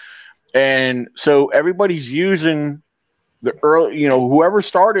years. And so everybody's using the early, whoever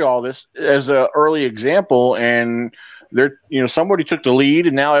started all this as an early example, and they're, somebody took the lead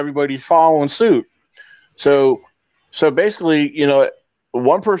and now everybody's following suit. So basically,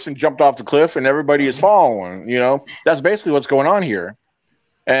 one person jumped off the cliff and everybody is following, that's basically what's going on here.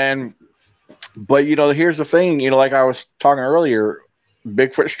 But here's the thing, like I was talking earlier,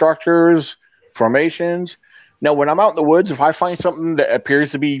 Bigfoot structures, formations. Now, when I'm out in the woods, if I find something that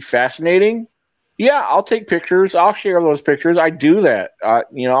appears to be fascinating, yeah, I'll take pictures. I'll share those pictures. I do that.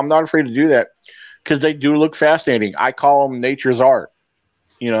 I'm not afraid to do that because they do look fascinating. I call them nature's art,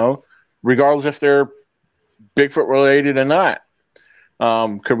 regardless if they're Bigfoot related or not.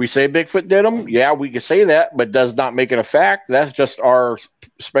 Could we say Bigfoot did them? Yeah, we could say that, but does not make it a fact. That's just our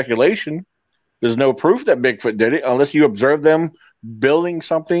speculation. There's no proof that Bigfoot did it unless you observe them building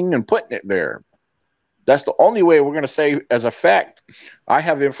something and putting it there. That's the only way we're going to say as a fact. I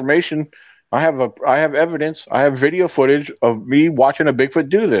have information. I have evidence. I have video footage of me watching a Bigfoot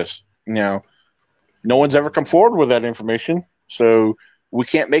do this. No one's ever come forward with that information, so we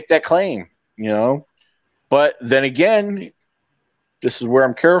can't make that claim. But then again, this is where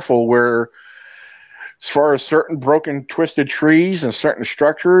I'm careful. Where as far as certain broken, twisted trees and certain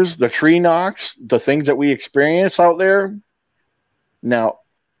structures, the tree knocks, the things that we experience out there. Now,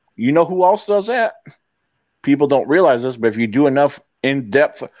 who else does that? People don't realize this, but if you do enough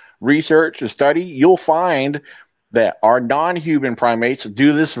in-depth research and study, you'll find that our non-human primates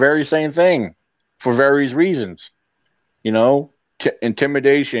do this very same thing for various reasons.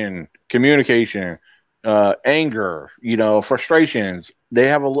 Intimidation, communication, anger, frustrations. They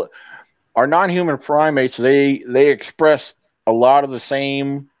have our non-human primates. They express a lot of the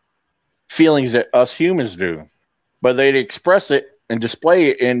same feelings that us humans do, but they express it and display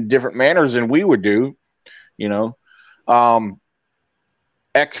it in different manners than we would do.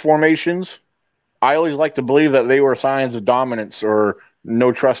 X formations. I always like to believe that they were signs of dominance or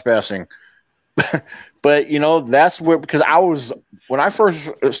no trespassing. But that's because when I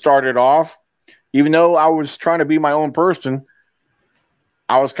first started off, even though I was trying to be my own person,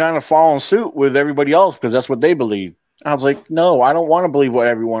 I was kind of following suit with everybody else because that's what they believed. I was like, no, I don't want to believe what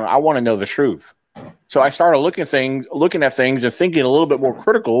everyone. I want to know the truth. So I started looking at things, and thinking a little bit more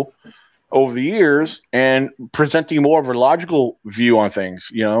critical over the years, and presenting more of a logical view on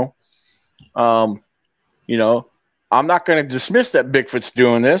things. Um, you know, I'm not going to dismiss that Bigfoot's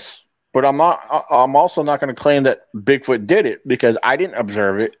doing this, but I'm not. I'm also not going to claim that Bigfoot did it because I didn't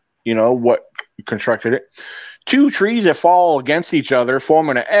observe it. What constructed it. Two trees that fall against each other,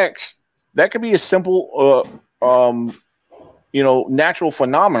 forming an X. That could be a simple, natural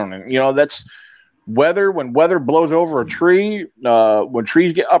phenomenon. That's weather. When weather blows over a tree, when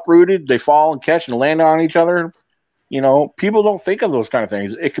trees get uprooted, they fall and catch and land on each other. People don't think of those kind of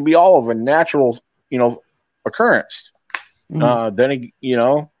things. It could be all of a natural, occurrence. Then,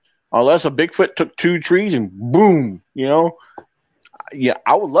 unless a Bigfoot took two trees and boom, yeah,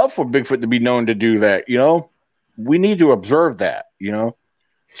 I would love for Bigfoot to be known to do that. We need to observe that.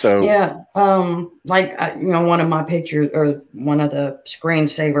 So yeah, like one of my pictures, or one of the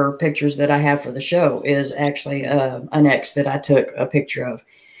screensaver pictures that I have for the show, is actually an X that I took a picture of.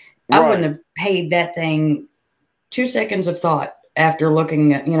 I wouldn't have paid that thing 2 seconds of thought after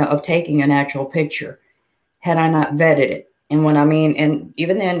looking at, of taking an actual picture, had I not vetted it. And and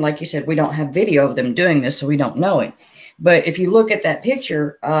even then, like you said, we don't have video of them doing this, so we don't know it. But if you look at that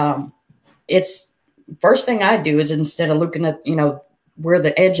picture, it's first thing I do is, instead of looking at, where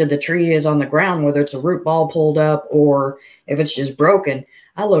the edge of the tree is on the ground, whether it's a root ball pulled up or if it's just broken,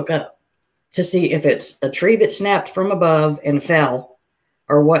 I look up to see if it's a tree that snapped from above and fell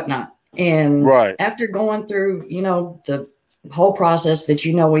or whatnot. And after going through, the whole process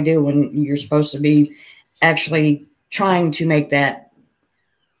that we do when you're supposed to be actually trying to make that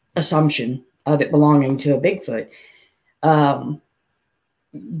assumption of it belonging to a Bigfoot,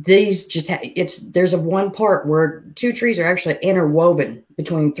 these just there's a one part where two trees are actually interwoven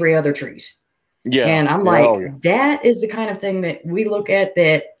between three other trees. Yeah. And I'm like, that is the kind of thing that we look at,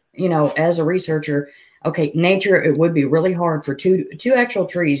 that, as a researcher, okay, nature, it would be really hard for two actual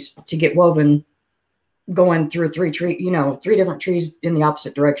trees to get woven going through three different trees in the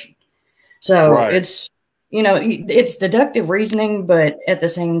opposite direction. So it's, it's deductive reasoning, but at the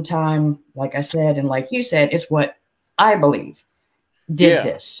same time, like I said, and like you said, it's what I believe did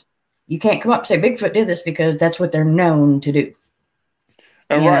this. You can't come up and say Bigfoot did this, because that's what they're known to do.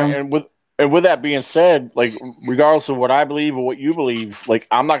 And and with that being said, like, regardless of what I believe or what you believe, like,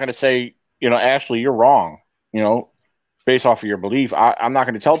 I'm not going to say, Ashley, you're wrong, based off of your belief. I'm not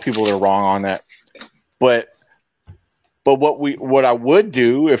going to tell people they're wrong on that. But what I would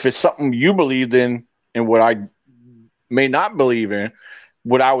do, if it's something you believed in and what I may not believe in,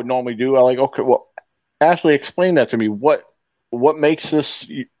 what I would normally do, I like, okay, well, Ashley, explain that to me. What makes this?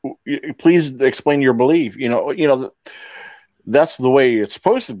 Please explain your belief. That's the way it's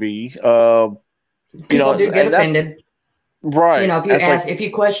supposed to be. People do get offended, right? If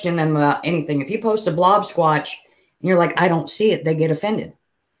you question them about anything, if you post a blob squatch and you're like, I don't see it, they get offended.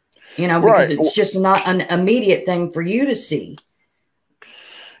 Because it's just not an immediate thing for you to see.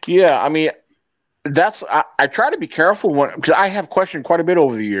 Yeah, I mean, I try to be careful because I have questioned quite a bit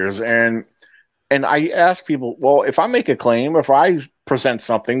over the years, and I ask people, well, if I make a claim, if I present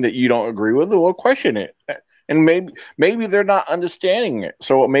something that you don't agree with, well, question it. And maybe they're not understanding it.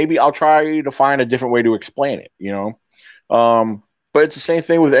 So maybe I'll try to find a different way to explain it, But it's the same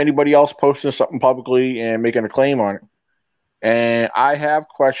thing with anybody else posting something publicly and making a claim on it. And I have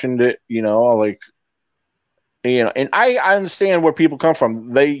questioned it, and I understand where people come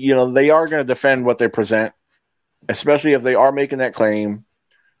from. They are going to defend what they present, especially if they are making that claim.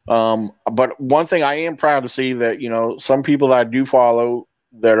 But one thing I am proud to see that, some people that I do follow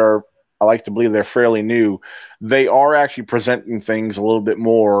that I like to believe they're fairly new, they are actually presenting things a little bit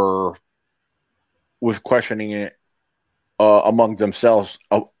more with questioning it among themselves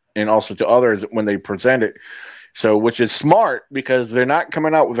and also to others when they present it. So, which is smart, because they're not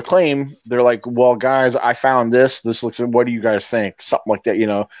coming out with a claim. They're like, well, guys, I found this. This looks, what do you guys think? Something like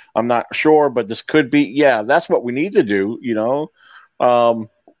that, I'm not sure, but this could be. Yeah, that's what we need to do,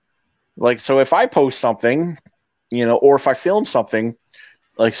 Like, so if I post something, or if I film something,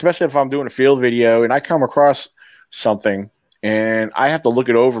 like, especially if I'm doing a field video and I come across something and I have to look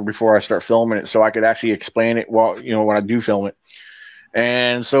it over before I start filming it so I could actually explain it while, when I do film it.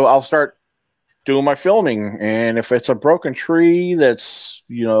 And so I'll start doing my filming. And if it's a broken tree that's,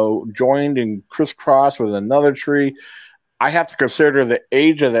 joined and crisscrossed with another tree, I have to consider the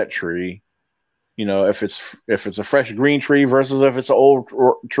age of that tree. If it's a fresh green tree versus if it's an old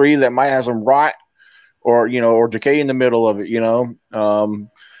tree that might have some rot or decay in the middle of it.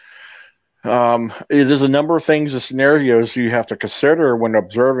 There's a number of things, the scenarios you have to consider when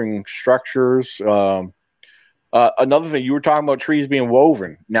observing structures. Another thing, you were talking about trees being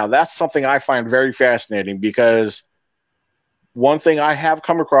woven. Now, that's something I find very fascinating because one thing I have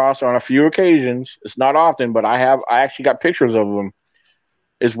come across on a few occasions, it's not often, but I actually got pictures of them,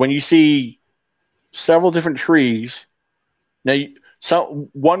 is when you see several different trees. Now,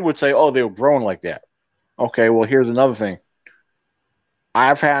 one would say, oh, they were grown like that. Okay, well, here's another thing.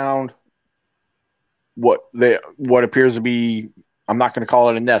 I found what appears to be, I'm not going to call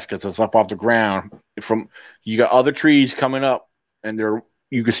it a nest because it's up off the ground. From You got other trees coming up, and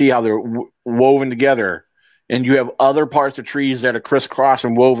you can see how they're woven together, and you have other parts of trees that are crisscross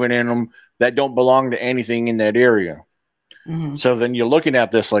and woven in them that don't belong to anything in that area. Mm-hmm. So then you're looking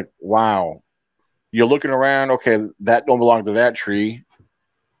at this like, wow. You're looking around, okay, that don't belong to that tree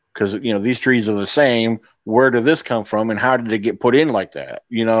because these trees are the same. Where did this come from, and how did they get put in like that?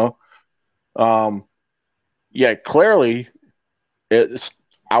 Yeah, clearly,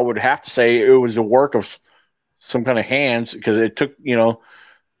 I would have to say it was the work of some kind of hands because it took,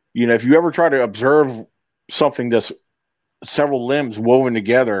 if you ever try to observe something that's several limbs woven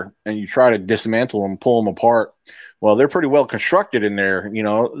together and you try to dismantle them, pull them apart, well, they're pretty well constructed in there.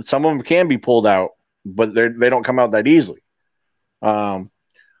 Some of them can be pulled out, but they don't come out that easily.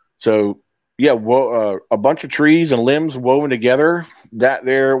 So yeah, a bunch of trees and limbs woven together, that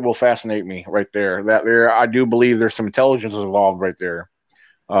there will fascinate me right there. That there, I do believe there's some intelligence involved right there.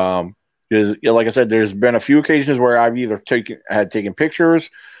 Because like I said, there's been a few occasions where I've either taken pictures,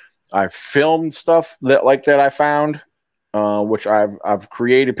 I've filmed stuff that I found, which I've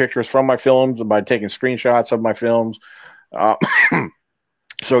created pictures from my films by taking screenshots of my films.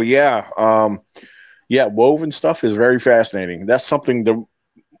 So yeah, woven stuff is very fascinating. That's something to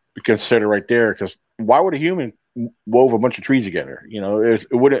consider right there, because why would a human wove a bunch of trees together? It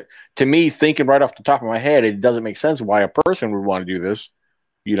wouldn't, to me, thinking right off the top of my head, it doesn't make sense why a person would want to do this.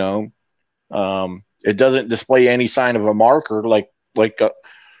 It doesn't display any sign of a marker like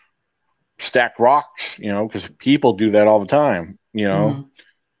stacked rocks, because people do that all the time,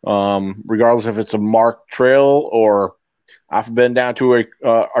 regardless if it's a marked trail or I've been down to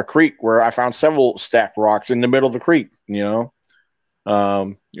a creek where I found several stacked rocks in the middle of the creek, or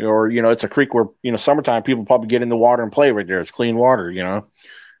it's a creek where summertime people probably get in the water and play right there. It's clean water,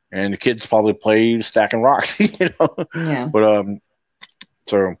 and the kids probably play stacking rocks, Yeah.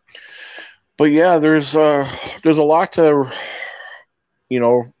 But yeah, there's a lot to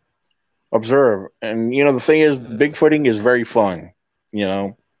observe, and the thing is, Bigfooting is very fun.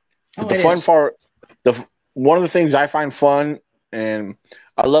 The fun part, one of the things I find fun, and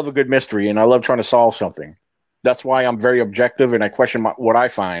I love a good mystery, and I love trying to solve something. That's why I'm very objective and I question what I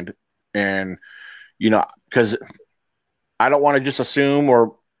find. And, because I don't want to just assume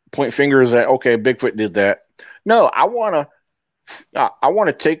or point fingers at, okay, Bigfoot did that. No, I want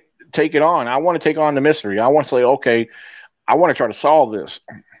to take it on. I want to take on the mystery. I want to say, okay, I want to try to solve this.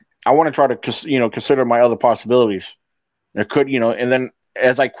 I want to try to, consider my other possibilities. It could, and then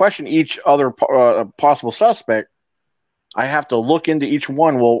as I question each other possible suspect, I have to look into each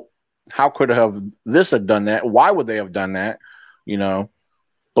one. Well, how could this have done that? Why would they have done that?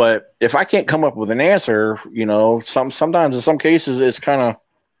 But if I can't come up with an answer, sometimes in some cases it's kind of,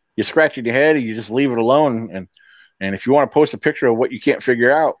 you scratching your head and you just leave it alone. And if you want to post a picture of what you can't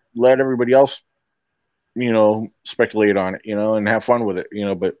figure out, let everybody else, speculate on it, and have fun with it,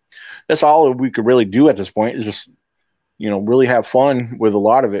 but that's all we could really do at this point is just, really have fun with a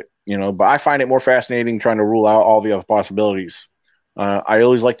lot of it, but I find it more fascinating trying to rule out all the other possibilities. I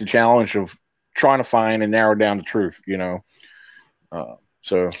always like the challenge of trying to find and narrow down the truth,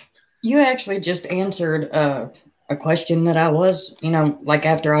 so. You actually just answered a question that I was,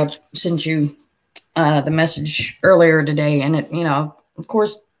 after I sent you the message earlier today. And it, of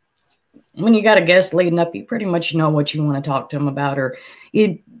course, when you got a guest leading up, you pretty much know what you want to talk to them about, or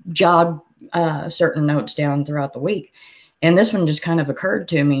you jot certain notes down throughout the week. And this one just kind of occurred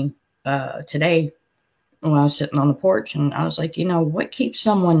to me today when I was sitting on the porch, and I was like, what keeps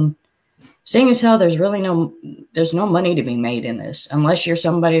someone, seeing as how there's no money to be made in this, unless you're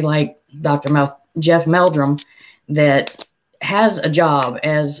somebody like Dr. Jeff Meldrum that has a job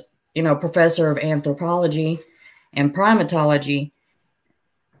as, professor of anthropology and primatology.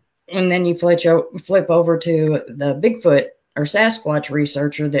 And then you flip over to the Bigfoot or Sasquatch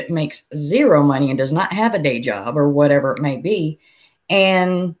researcher that makes zero money and does not have a day job or whatever it may be.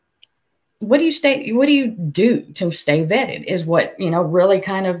 And what do you do to stay vetted is what, really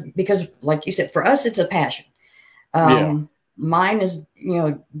kind of, because like you said, for us, it's a passion. Mine is,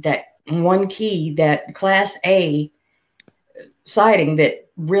 that one key, that Class A sighting that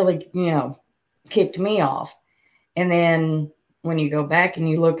really, kicked me off. And then when you go back and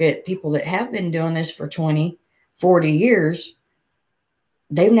you look at people that have been doing this for 20, 40 years,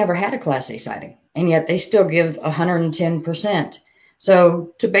 they've never had a Class A sighting, and yet they still give 110%.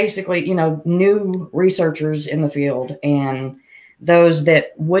 So to basically, new researchers in the field and those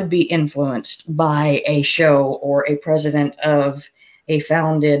that would be influenced by a show or a president of a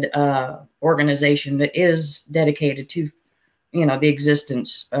founded organization that is dedicated to, the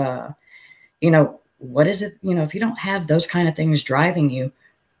existence, what is it, if you don't have those kind of things driving you,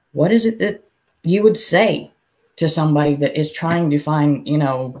 what is it that you would say to somebody that is trying to find,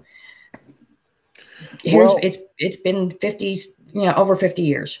 it's been 50s, over 50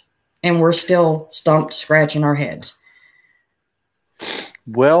 years, and we're still scratching our heads.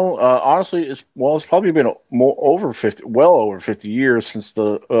 Well, honestly, it's probably been over 50 years since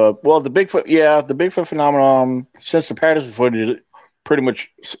the Bigfoot phenomenon, since the Patterson footage, pretty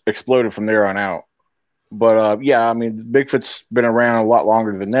much exploded from there on out. But Bigfoot's been around a lot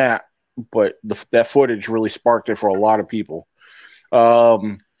longer than that. But that footage really sparked it for a lot of people. But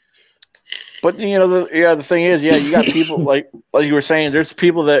the thing is, you got people like you were saying. There's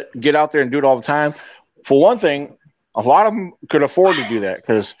people that get out there and do it all the time. For one thing, a lot of them could afford to do that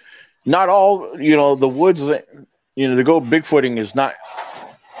because not all, the woods, to go Bigfooting is not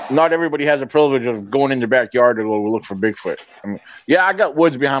everybody has the privilege of going in their backyard to go look for Bigfoot. I mean, I got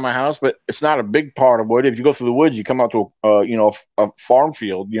woods behind my house, but it's not a big part of wood. If you go through the woods, you come out to a farm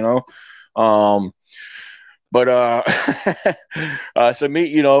field, so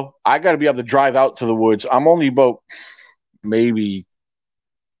me, I got to be able to drive out to the woods. I'm only about maybe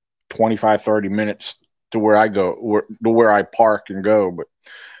 25, 30 minutes to where I go, where I park and go.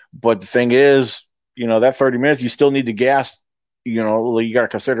 But the thing is, that 30 minutes, you still need the gas. You got to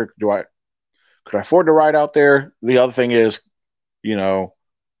consider, could I afford to ride out there? The other thing is, are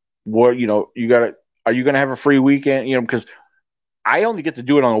you going to have a free weekend? Because I only get to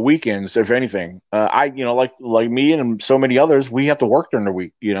do it on the weekends, if anything. Like me and so many others, we have to work during the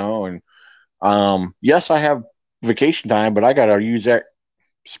week, and yes, I have vacation time, but I got to use that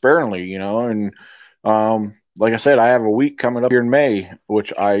sparingly, and like I said, I have a week coming up here in May,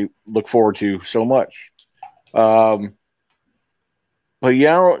 which I look forward to so much. But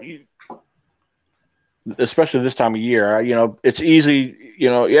especially this time of year, it's easy,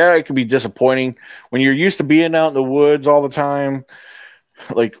 it can be disappointing when you're used to being out in the woods all the time.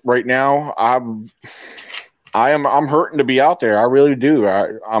 Like right now, I'm hurting to be out there. I really do.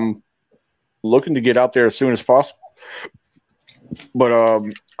 I'm looking to get out there as soon as possible. But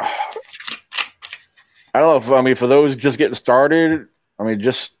I don't know for those just getting started,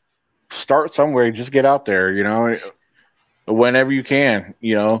 just start somewhere, just get out there, whenever you can,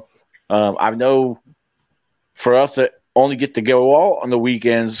 I know for us that only get to go out on the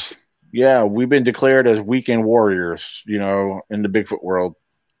weekends, we've been declared as weekend warriors, in the Bigfoot world.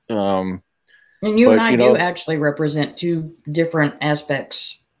 And you and I do actually represent two different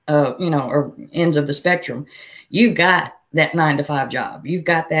aspects of, or ends of the spectrum. You've got that 9-to-5 job. You've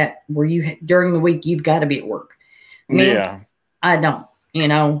got that where during the week, you've got to be at work. I don't,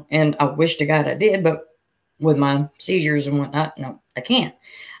 and I wish to God I did, but with my seizures and whatnot, no, I can't.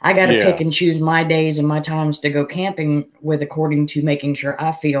 I got to pick and choose my days and my times to go camping with, according to making sure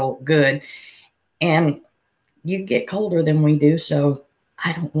I feel good. And you get colder than we do. So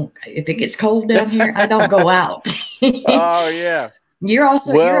I don't, if it gets cold down here, I don't go out. Oh yeah. You're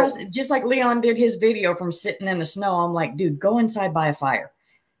also just like Leon did his video from sitting in the snow. I'm like, dude, go inside by a fire.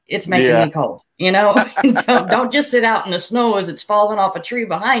 It's making me cold, don't just sit out in the snow as it's falling off a tree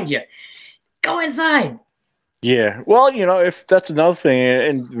behind you. Go inside. Yeah. Well, if that's another thing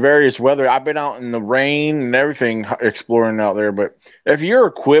in various weather, I've been out in the rain and everything exploring out there, but if you're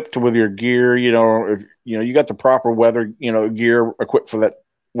equipped with your gear, if you got the proper weather, gear equipped for that,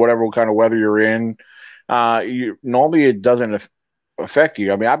 whatever kind of weather you're in, normally it doesn't affect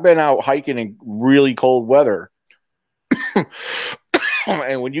you. I've been out hiking in really cold weather.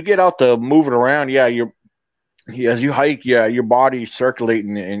 And when you get out to moving around, as you hike, your body's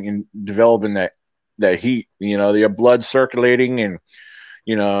circulating and developing that heat, your blood circulating, and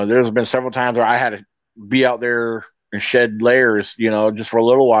there's been several times where I had to be out there and shed layers, just for a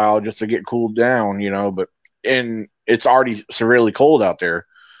little while just to get cooled down, and it's already severely cold out there.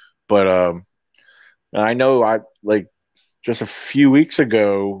 But I know just a few weeks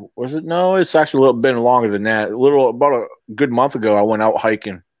ago, was it? No, it's actually been longer than that. About a good month ago, I went out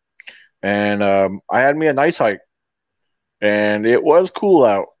hiking, and I had me a nice hike, and it was cool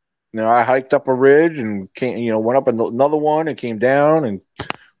out. I hiked up a ridge and went up another one and came down,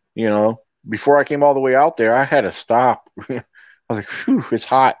 and before I came all the way out there, I had to stop. I was like, "Phew, it's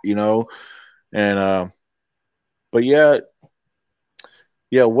hot," and but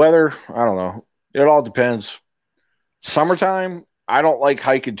weather, I don't know. It all depends. Summertime, I don't like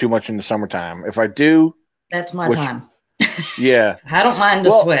hiking too much in the summertime. If I do, That's my which, time. yeah. I don't mind the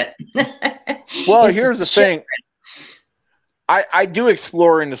Well, sweat. It's the here's the shit. thing. I do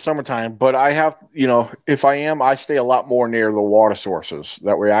explore in the summertime, but I have, if I stay a lot more near the water sources.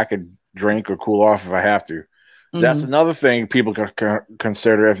 That way I could drink or cool off if I have to. That's Mm-hmm. another thing people can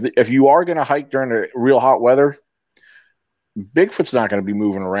consider. If you are going to hike during the real hot weather, Bigfoot's not going to be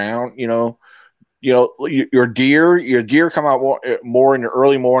moving around. Your deer come out more in the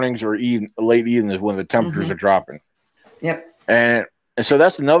early mornings or even late evenings when the temperatures Mm-hmm. are dropping. Yep. And so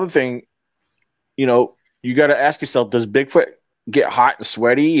that's another thing. You got to ask yourself: does Bigfoot get hot and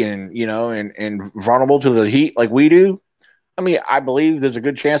sweaty and vulnerable to the heat like we do? I mean, I believe there's a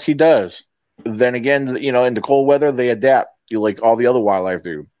good chance he does. Then again, in the cold weather, they adapt, like all the other wildlife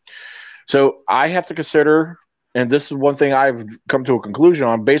do. So I have to consider, and this is one thing I've come to a conclusion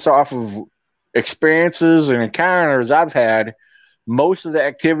on based off of experiences and encounters I've had. Most of the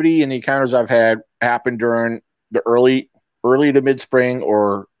activity and the encounters I've had happened during the early to mid spring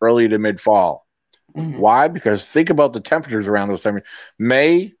or early to mid fall. Mm-hmm. Why? Because think about the temperatures around those times.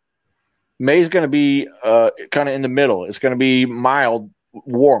 May's going to be kind of in the middle. It's going to be mild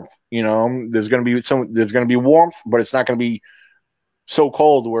warmth. There's going to be warmth, but it's not going to be so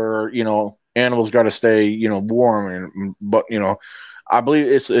cold where animals got to stay warm. But I believe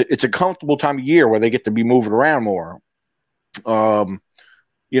it's a comfortable time of year where they get to be moving around more. And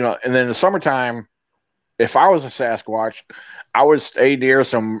then in the summertime, if I was a Sasquatch, I would stay near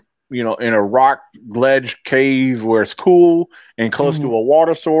some in a rock ledge cave where it's cool and close Mm-hmm. to a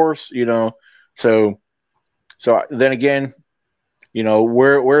water source. So then again,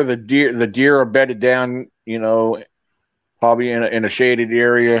 where the deer are bedded down, probably in a shaded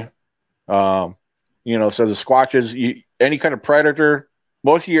area. So the squatches, any kind of predator,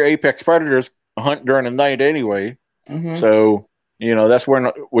 most of your apex predators hunt during the night anyway. Mm-hmm. So that's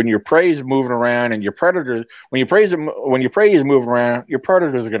when your prey is moving around and your predators, when your prey is moving around, your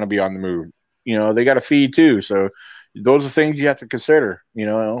predators are going to be on the move. They got to feed too. So those are things you have to consider.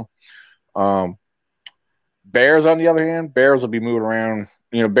 Bears, on the other hand, bears will be moving around.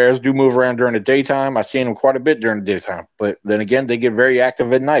 Bears do move around during the daytime. I've seen them quite a bit during the daytime, but then again, they get very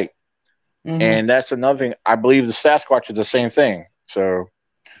active at night. Mm-hmm. And that's another thing. I believe the Sasquatch is the same thing. So,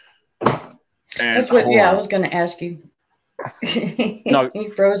 That's what. Yeah, I was going to ask you. No. He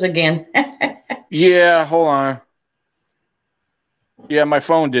froze again. Yeah, hold on. Yeah, my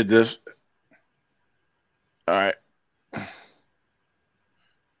phone did this. All right.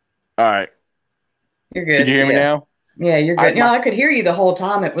 You're good. Could you hear me now? Yeah, you're good. I could hear you the whole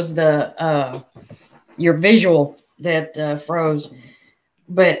time. It was the your visual that froze.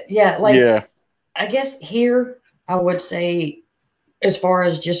 But yeah, Yeah. I guess here I would say, as far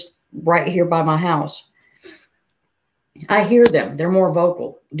as just right here by my house, I hear them. They're more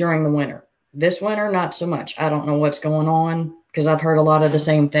vocal during the winter. This winter, not so much. I don't know what's going on because I've heard a lot of the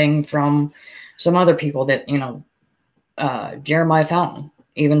same thing from some other people that, Jeremiah Fountain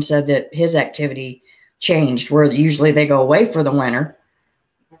even said that his activity changed where usually they go away for the winter,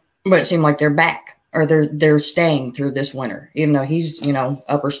 but it seemed like they're back or they're staying through this winter, even though he's,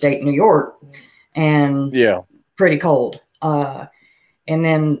 upper state New York and pretty cold. And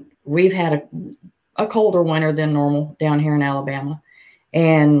then we've had a colder winter than normal down here in Alabama.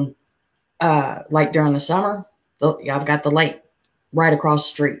 And like during the summer, I've got the lake right across the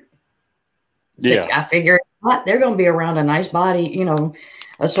street. Yeah. I figure they're going to be around a nice body,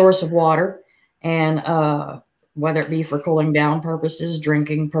 a source of water. And whether it be for cooling down purposes,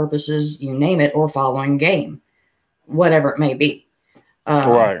 drinking purposes, you name it, or following game, whatever it may be.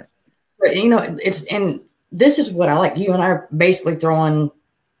 Right. But, and this is what I like. You and I are basically throwing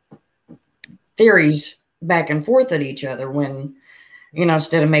theories back and forth at each other when,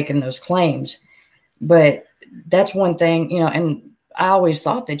 instead of making those claims. But that's one thing, and I always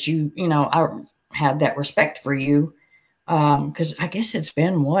thought that I had that respect for you. Because I guess it's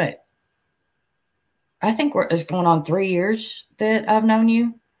been what? I think it's going on 3 years that I've known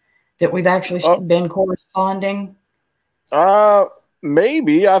you, that we've actually been corresponding.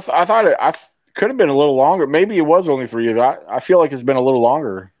 Maybe I thought I could have been a little longer. Maybe it was only 3 years. I feel like it's been a little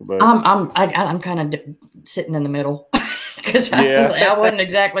longer. But I'm kind of sitting in the middle because I wasn't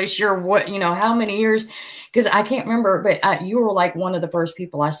exactly sure what how many years, because I can't remember. But you were like one of the first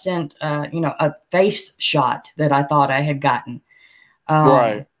people I sent a face shot that I thought I had gotten.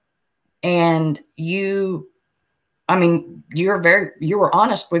 Right. And you were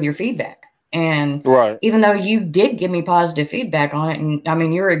honest with your feedback. And right. Even though you did give me positive feedback on it,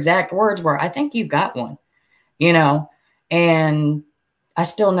 and your exact words were, I think you got one, and I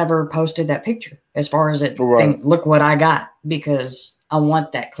still never posted that picture. as far as it Right. being, look what I got, because I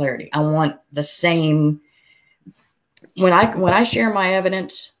want that clarity. I want the same when I share my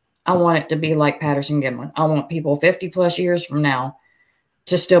evidence, I want it to be like Patterson Gimlin. I want people 50 plus years from now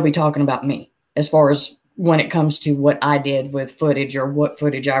to still be talking about me as far as when it comes to what I did with footage or what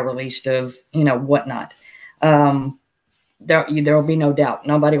footage I released of, whatnot. There will be no doubt.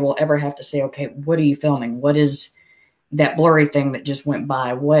 Nobody will ever have to say, okay, what are you filming? What is that blurry thing that just went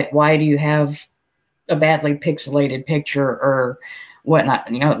by? Why do you have a badly pixelated picture or whatnot?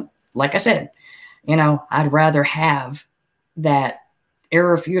 Like I said, I'd rather have that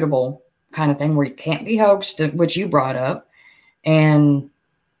irrefutable kind of thing where you can't be hoaxed, which you brought up. And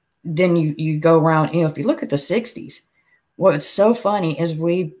then you go around, if you look at the 60s, what's so funny is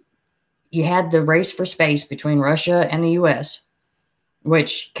you had the race for space between Russia and the US,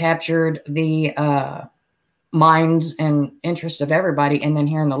 which captured the minds and interest of everybody. And then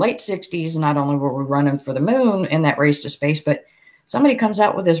here in the late 60s, not only were we running for the moon in that race to space, but somebody comes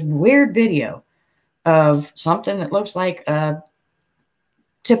out with this weird video of something that looks like a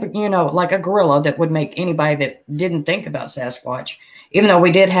typical, like a gorilla that would make anybody that didn't think about Sasquatch, even though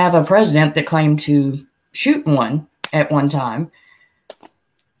we did have a president that claimed to shoot one at one time,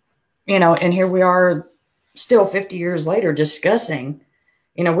 and here we are still 50 years later discussing,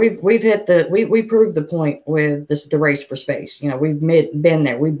 we've hit we proved the point with the race for space. We've been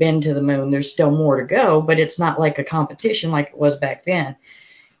there, we've been to the moon. There's still more to go, but it's not like a competition like it was back then.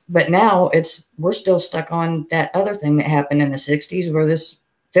 But now we're still stuck on that other thing that happened in the 60s where this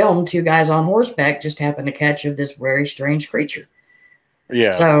film, two guys on horseback just happened to catch of this very strange creature.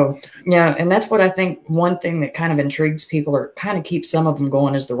 Yeah. So, yeah, and that's what I think one thing that kind of intrigues people or kind of keeps some of them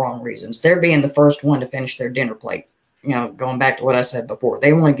going is the wrong reasons. They're being the first one to finish their dinner plate. Going back to what I said before,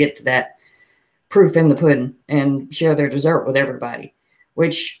 they want to get to that proof in the pudding and share their dessert with everybody,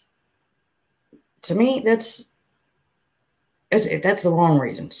 which to me, that's the wrong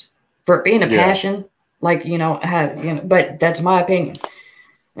reasons for it being a passion. Like, but that's my opinion.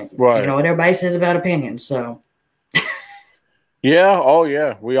 Right. You know what everybody says about opinions. So. Yeah. Oh,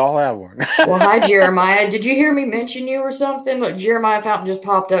 yeah. We all have one. Well, hi, Jeremiah. Did you hear me mention you or something? Look, Jeremiah Fountain just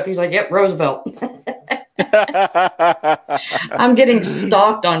popped up. He's like, yep, Roosevelt. I'm getting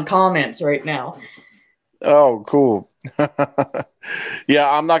stalked on comments right now. Oh, cool. Yeah,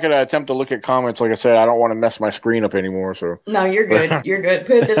 I'm not going to attempt to look at comments. Like I said, I don't want to mess my screen up anymore. So no, you're good. You're good.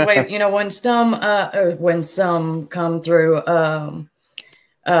 Put it this way, when some come through,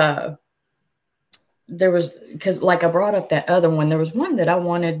 there was, because like I brought up that other one, there was one that I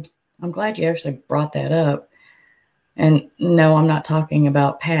wanted. I'm glad you actually brought that up. And no, I'm not talking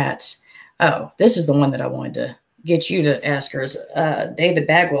about Pat's. Oh, this is the one that I wanted to get you to ask her. David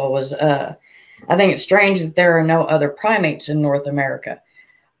Bagwell was, I think it's strange that there are no other primates in North America.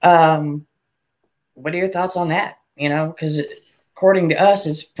 What are your thoughts on that? Because according to us,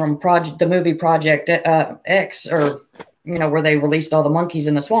 it's from the movie Project X, or, where they released all the monkeys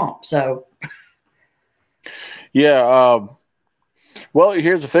in the swamp. So. Yeah. Well,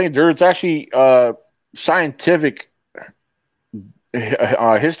 here's the thing. There's actually scientific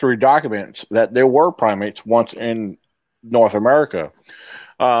history documents that there were primates once in North America.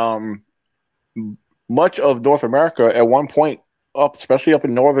 Much of North America at one point, especially up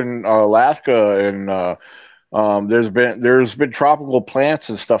in northern Alaska, and there's been tropical plants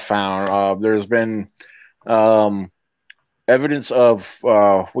and stuff found. There's been evidence of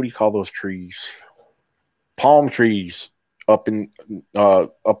what do you call those trees? Palm trees up in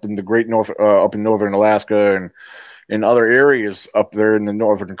the great north, up in northern Alaska and in other areas up there in the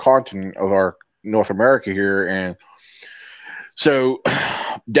northern continent of our North America here. And so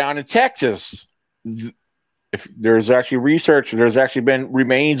down in Texas, if there's actually research, there's actually been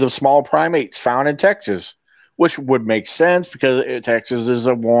remains of small primates found in Texas, which would make sense because Texas is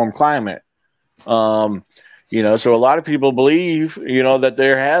a warm climate. So a lot of people believe, that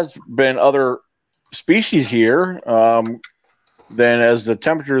there has been other species here. Then as the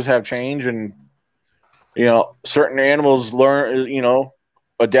temperatures have changed and, certain animals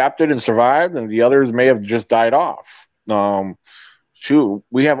adapted and survived, and the others may have just died off. We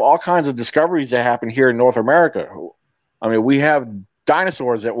have all kinds of discoveries that happen here in North America. I mean, we have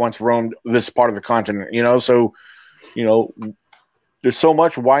dinosaurs that once roamed this part of the continent, so, there's so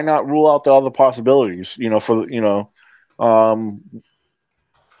much. Why not rule out the other possibilities,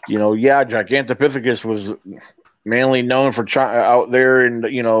 Gigantopithecus was mainly known for out there in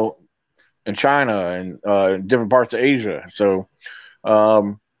China and different parts of Asia. So,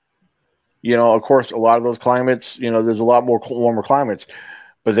 of course, a lot of those climates, there's a lot more warmer climates.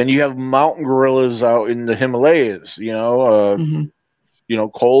 But then you have mountain gorillas out in the Himalayas,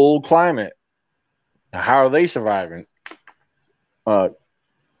 cold climate. Now, how are they surviving?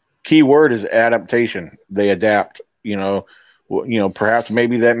 Key word is adaptation. They adapt. Perhaps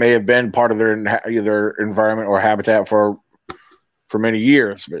maybe that may have been part of their environment or habitat for many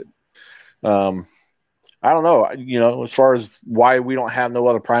years, but I don't know. As far as why we don't have no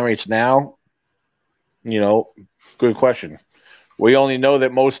other primates now, good question. We only know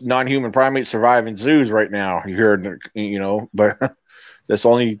that most non-human primates survive in zoos right now. You hear, but that's the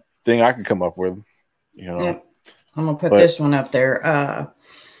only thing I can come up with. Yep. I'm gonna put this one up there.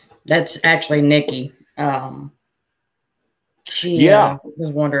 That's actually Nikki. She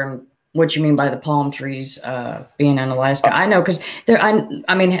was wondering what you mean by the palm trees being in Alaska. I know, because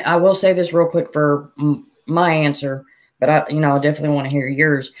I will say this real quick for my answer, but I definitely want to hear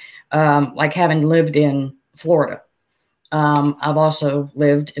yours. Like having lived in Florida, I've also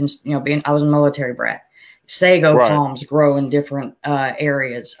lived in, I was a military brat. Sago palms grow in different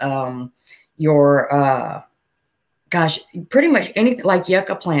areas. Pretty much anything like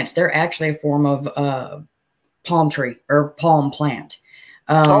yucca plants, they're actually a form of palm tree or palm plant.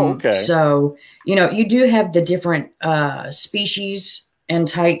 Okay. So, you do have the different species and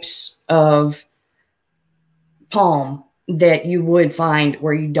types of palm that you would find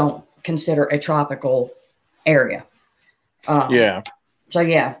where you don't consider a tropical area. So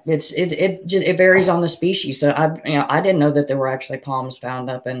yeah, it varies on the species. So I didn't know that there were actually palms found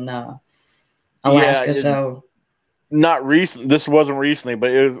up in Alaska. So not recent. This wasn't recently,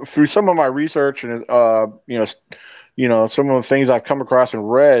 but through some of my research and some of the things I've come across and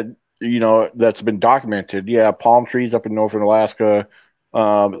read, that's been documented. Yeah, palm trees up in northern Alaska,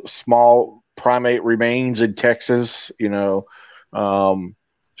 small primate remains in Texas. So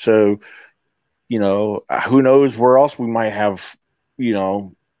who knows where else we might have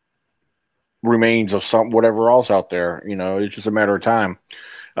remains of whatever else out there. It's just a matter of time.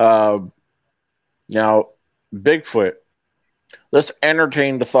 Now, Bigfoot. Let's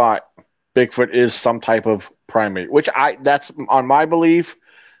entertain the thought Bigfoot is some type of primate, that's on my belief.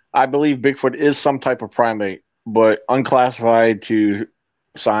 I believe Bigfoot is some type of primate, but unclassified to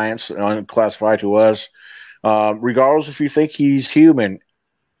science and unclassified to us. Regardless if you think he's human,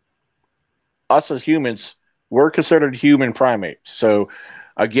 us as humans, we're considered human primates. So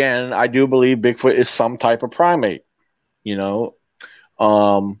again, I do believe Bigfoot is some type of primate.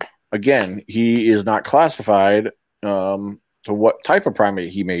 Again, he is not classified to what type of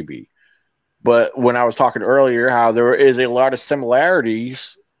primate he may be. But when I was talking earlier, how there is a lot of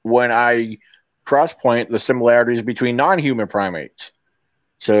similarities when I cross-point the similarities between non-human primates.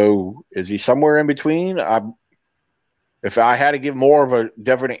 So is he somewhere in between? If I had to give more of a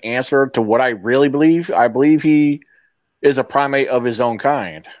definite answer to what I really believe, I believe he is a primate of his own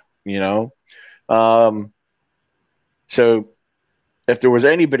kind, So if there was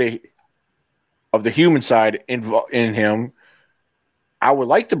anybody of the human side in him, I would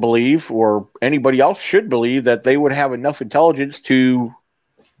like to believe, or anybody else should believe, that they would have enough intelligence to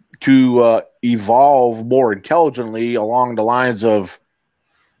evolve more intelligently along the lines of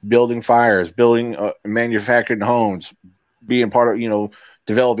building fires, building manufacturing homes, being part of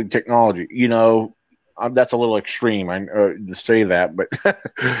developing technology. That's a little extreme to say that, but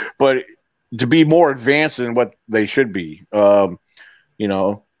but to be more advanced than what they should be.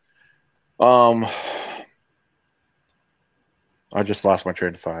 I just lost my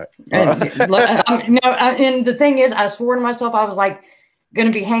train of thought. And the thing is, I swore to myself I was like going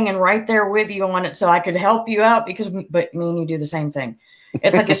to be hanging right there with you on it so I could help you out, but me and you do the same thing.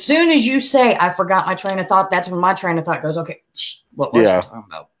 It's like as soon as you say I forgot my train of thought, that's when my train of thought goes, okay, what was I talking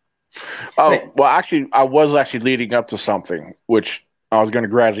about? Well, actually, I was actually leading up to something, which I was going to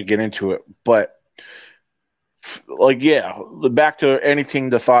gradually get into it. But back to anything,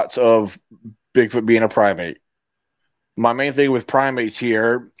 the thoughts of Bigfoot being a primate. My main thing with primates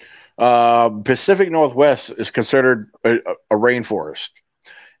here, Pacific Northwest is considered a rainforest.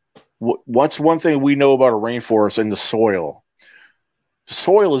 What's one thing we know about a rainforest in the soil? The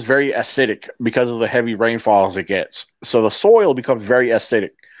soil is very acidic because of the heavy rainfalls it gets. So the soil becomes very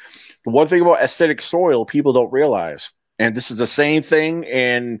acidic. The one thing about acidic soil people don't realize, and this is the same thing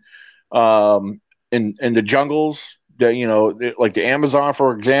in the jungles, like the Amazon,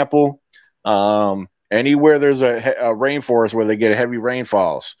 for example. Anywhere there's a rainforest where they get heavy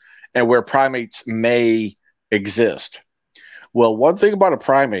rainfalls and where primates may exist. Well, one thing about a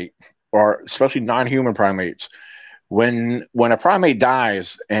primate, or especially non-human primates, when a primate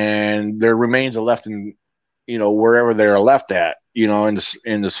dies and their remains are left in, wherever they're left at, in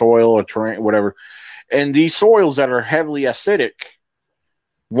the soil or terrain, whatever, and these soils that are heavily acidic,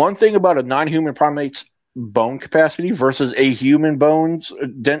 one thing about a non-human primate's bone capacity versus a human bones,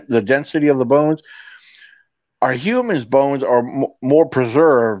 the density of the bones, our humans' bones are more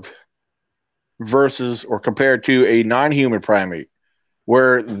preserved versus or compared to a non-human primate,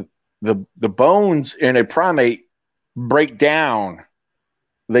 where the bones in a primate break down.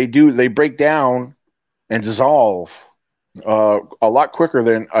 They break down and dissolve a lot quicker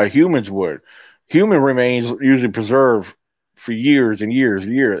than a humans would. Human remains usually preserve for years and years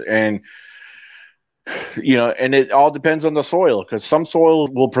and years, and and it all depends on the soil, because some soils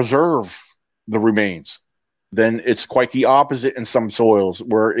will preserve the remains. Then it's quite the opposite in some soils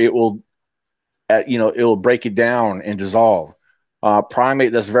where it will, it will break it down and dissolve.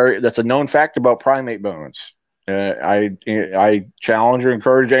 Primate, that's a known fact about primate bones. I challenge or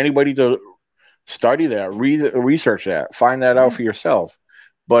encourage anybody to study that, research that, find that out for yourself.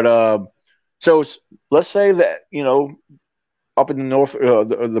 But so let's say that up in the north,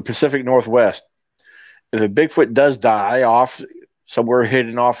 the Pacific Northwest, if a Bigfoot does die off somewhere,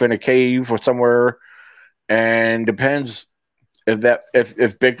 hidden off in a cave or somewhere, and depends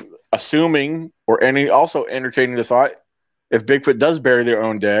if big, assuming or any also entertaining the thought, if Bigfoot does bury their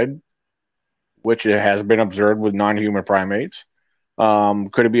own dead, which it has been observed with non-human primates,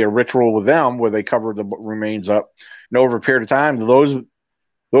 could it be a ritual with them where they cover the remains up, and over a period of time, those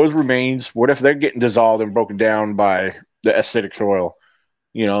remains, what if they're getting dissolved and broken down by the acidic soil?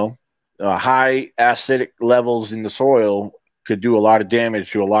 High acidic levels in the soil could do a lot of damage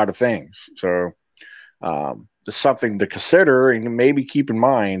to a lot of things. So it's something to consider and maybe keep in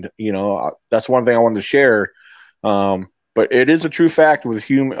mind. That's one thing I wanted to share. But it is a true fact with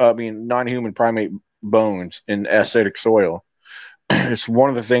non-human primate bones in acidic soil. It's one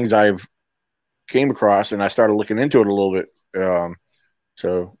of the things I've came across, and I started looking into it a little bit.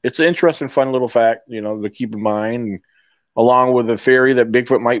 So it's an interesting, fun little fact, to keep in mind. And along with the theory that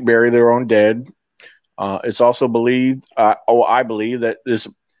Bigfoot might bury their own dead, it's also believed, I believe, that this,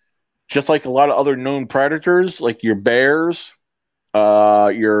 just like a lot of other known predators, like your bears,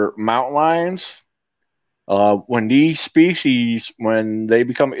 your mountain lions, when these species, when they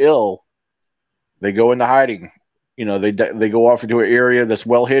become ill, they go into hiding. They go off into an area that's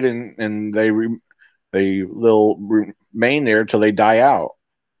well hidden, and they'll remain there till they die out.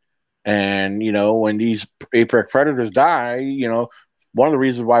 And when these apex predators die, one of the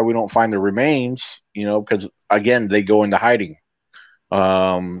reasons why we don't find their remains, because again, they go into hiding.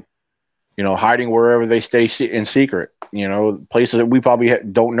 Hiding wherever they stay in secret. Places that we probably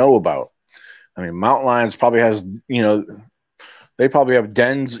don't know about. I mean, mountain lions probably has, they probably have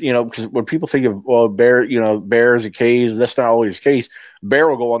dens, because when people think of bears and caves, that's not always the case. Bear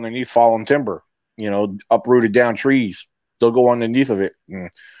will go underneath fallen timber, uprooted down trees. They'll go underneath of it,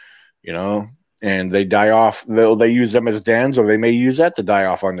 and they die off. They use them as dens, or they may use that to die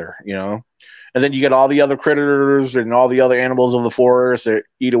off under, And then you get all the other critters and all the other animals of the forest that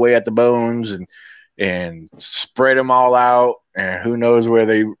eat away at the bones and spread them all out, and who knows where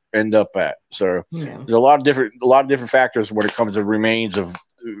they end up at. So there's a lot of different factors when it comes to remains of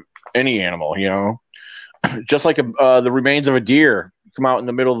any animal. Just like the remains of a deer. You come out in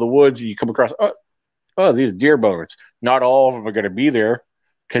the middle of the woods, you come across these deer bones. Not all of them are going to be there,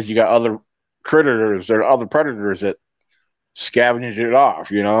 because you got other critters or other predators that scavenge it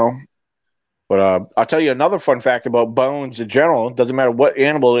off. But I'll tell you another fun fact about bones in general. It doesn't matter what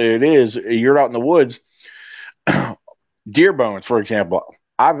animal it is. You're out in the woods. Deer bones, for example.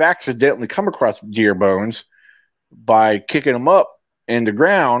 I've accidentally come across deer bones by kicking them up in the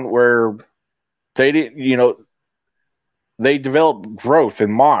ground where they didn't, they develop growth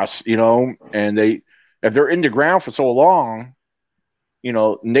and moss, and if they're in the ground for so long,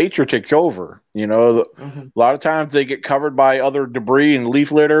 nature takes over. A lot of times they get covered by other debris and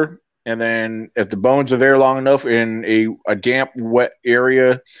leaf litter. And then if the bones are there long enough in a damp, wet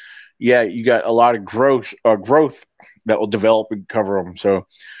area, you got a lot of growth that will develop and cover them. So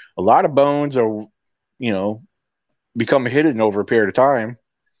a lot of bones are, become hidden over a period of time.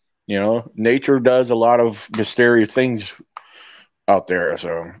 Nature does a lot of mysterious things out there.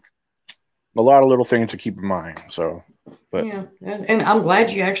 So a lot of little things to keep in mind. So, but yeah, and I'm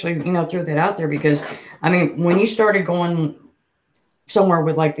glad you actually, threw that out there, because I mean, when you started going somewhere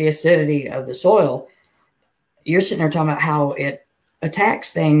with like the acidity of the soil, you're sitting there talking about how it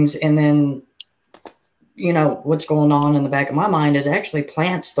attacks things, and then what's going on in the back of my mind is actually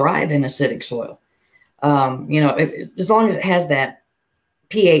plants thrive in acidic soil. As long as it has that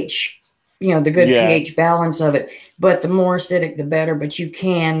pH, the good pH balance of it. But the more acidic, the better. But you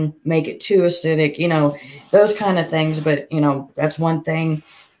can make it too acidic, those kind of things. But that's one thing.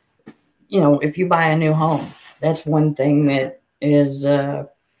 If you buy a new home, that's one thing that is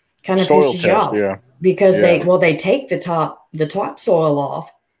kind of pisses you off, because they take the topsoil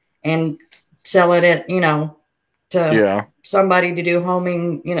off and sell it at to somebody to do home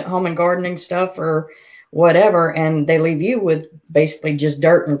and gardening stuff or whatever, and they leave you with basically just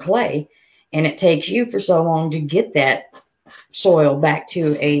dirt and clay, and it takes you for so long to get that soil back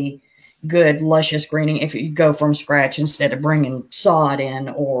to a good luscious greening if you go from scratch instead of bringing sod in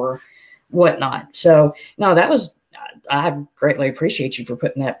or whatnot. So no, I greatly appreciate you for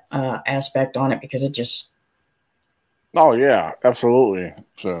putting that aspect on it, because it just absolutely.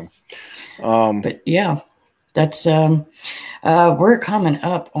 So but yeah, that's we're coming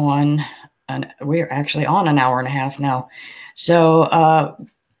up on we're actually on an hour and a half now. So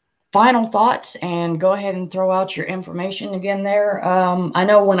final thoughts, and go ahead and throw out your information again there. I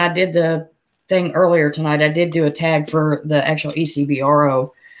know when I did the thing earlier tonight, I did do a tag for the actual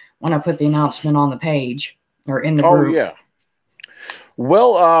ECBRO when I put the announcement on the page or in the group. Oh, yeah.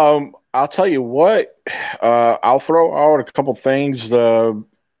 Well, I'll tell you what, I'll throw out a couple things, for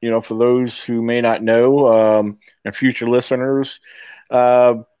those who may not know, and future listeners.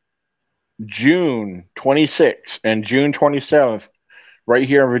 June 26th and June 27th, right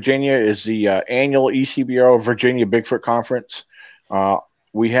here in Virginia, is the annual ECBRO Virginia Bigfoot Conference.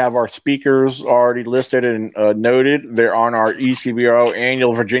 We have our speakers already listed and noted. They're on our ECBRO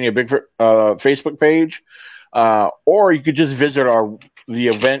annual Virginia Bigfoot Facebook page. Or you could just visit the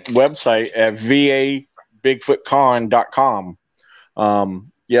event website at vabigfootcon.com.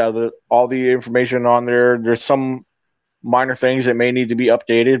 All the information on there. There's some minor things that may need to be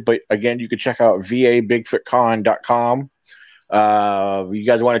updated, but again, you can check out vabigfootcon.com. You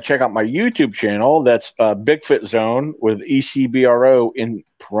guys want to check out my YouTube channel? That's Bigfoot Zone with ECBRO in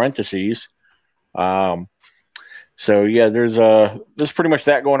parentheses. So yeah, there's pretty much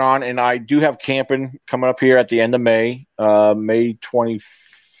that going on, and I do have camping coming up here at the end of May, May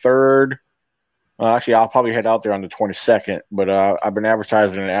 23rd. Actually, I'll probably head out there on the 22nd, but I've been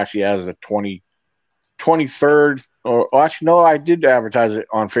advertising it actually as the 23rd. Actually, no, I did advertise it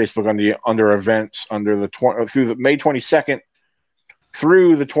on Facebook under events through the May 22nd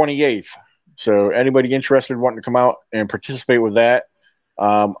through the 28th. So anybody interested wanting to come out and participate with that.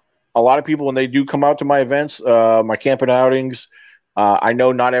 A lot of people, when they do come out to my events, my camping outings, I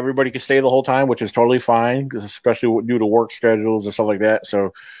know not everybody can stay the whole time, which is totally fine, especially due to work schedules and stuff like that.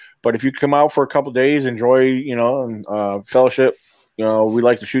 So, but if you come out for a couple of days, enjoy, fellowship, we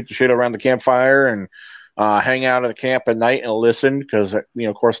like to shoot the shit around the campfire and hang out at the camp at night and listen, because, of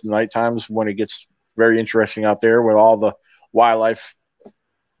course, the night times when it gets very interesting out there with all the wildlife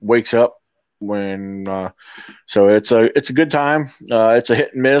wakes up. So it's a good time. It's a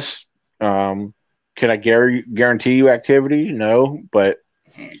hit and miss. Can I guarantee you activity? No, but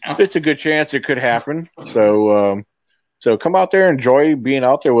it's a good chance it could happen. So come out there, enjoy being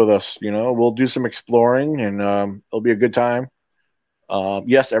out there with us. We'll do some exploring, and it'll be a good time.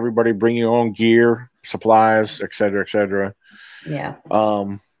 Yes, everybody bring your own gear, supplies, et cetera, et cetera. Yeah.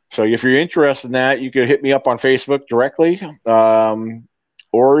 So if you're interested in that, you can hit me up on Facebook directly.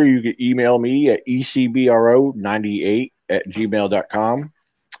 Or you can email me at ecbro98@gmail.com.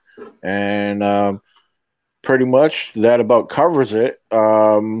 And pretty much that about covers it.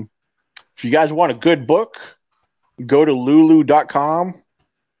 If you guys want a good book, go to lulu.com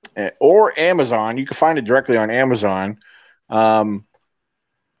or Amazon. You can find it directly on Amazon.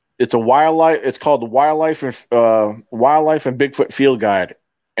 It's called the Wildlife and Bigfoot Field Guide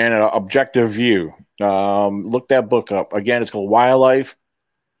and an Objective View. Look that book up. Again, it's called Wildlife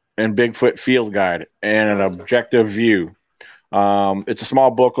and Bigfoot Field Guide and an Objective View. It's a small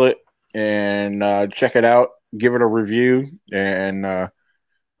booklet, and check it out. Give it a review, and I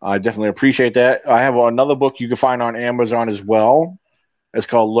definitely appreciate that. I have another book you can find on Amazon as well. It's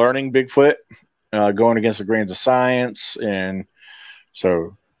called Learning Bigfoot, Going Against the Grains of Science, and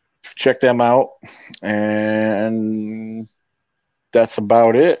so check them out. And that's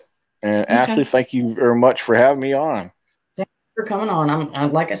about it. And okay. Ashley, thank you very much for having me on. For coming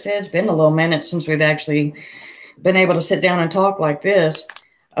on. Like I said, it's been a little minute since we've actually been able to sit down and talk like this.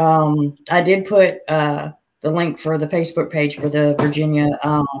 I did put the link for the Facebook page for the Virginia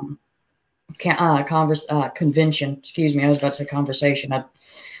convention. Excuse me, I was about to say conversation. I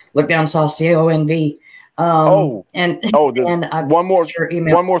looked down and saw CONV. One more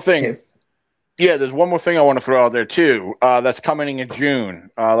thing. Too. Yeah, there's one more thing I want to throw out there too. That's coming in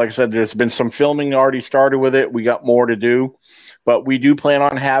June. Like I said, there's been some filming already started with it. We got more to do, but we do plan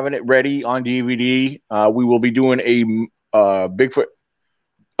on having it ready on DVD. We will be doing a Bigfoot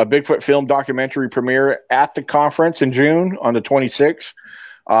film documentary premiere at the conference in June on the 26th.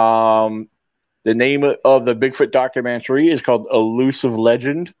 The name of the Bigfoot documentary is called Elusive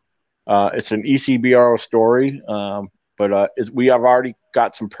Legend. It's an ECBRO story. But we have already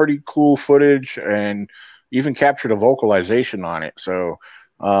got some pretty cool footage and even captured a vocalization on it. So,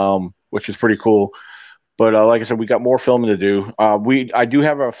 which is pretty cool. But like I said, we got more filming to do. I do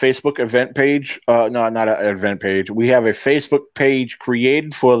have a Facebook event page. No, not an event page. We have a Facebook page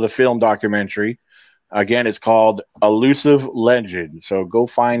created for the film documentary. Again, it's called Elusive Legend. So go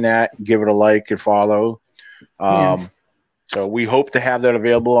find that, give it a like and follow. So we hope to have that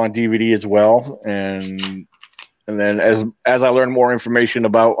available on DVD as well. And then as I learn more information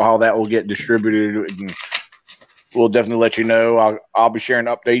about how that will get distributed, we'll definitely let you know. I'll be sharing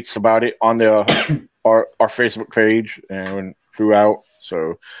updates about it on our Facebook page and throughout.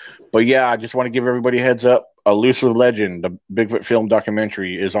 So, but yeah, I just want to give everybody a heads up. Elusive Legend, the Bigfoot film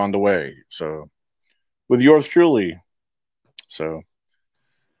documentary, is on the way. So, with yours truly. So,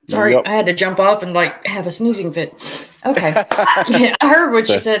 sorry, I had to jump off and like have a sneezing fit. Okay, yeah, I heard what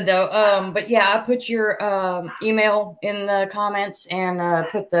you said though. But yeah, I put your email in the comments and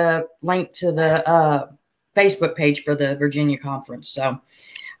put the link to the Facebook page for the Virginia conference. So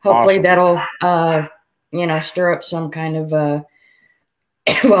hopefully that'll stir up some kind of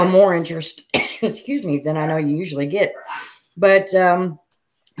more interest excuse me, than I know you usually get. But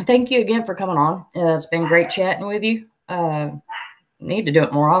thank you again for coming on. It's been great chatting with you. Need to do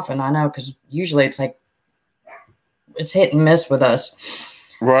it more often, I know, because usually it's like it's hit and miss with us.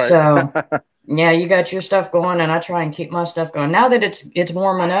 Right. So yeah, you got your stuff going and I try and keep my stuff going. Now that it's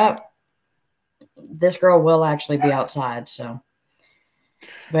warming up, this girl will actually be outside. So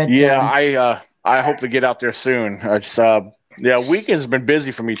but yeah, I hope to get out there soon. Weekends been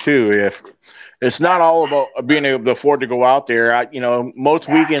busy for me too. If it's not all about being able to afford to go out there, most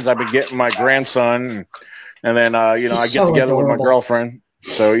weekends I've been getting my grandson, and then I get together with my girlfriend.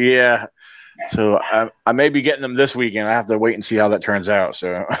 So yeah, so I may be getting them this weekend. I have to wait and see how that turns out.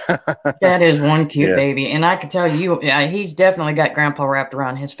 So that is one cute baby, and I can tell you, he's definitely got Grandpa wrapped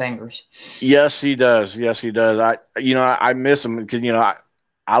around his fingers. Yes, he does. Yes, he does. I miss him because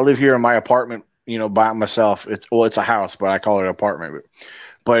I live here in my apartment, by myself. It's a house, but I call it an apartment.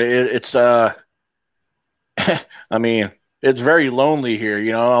 But it's I mean, it's very lonely here,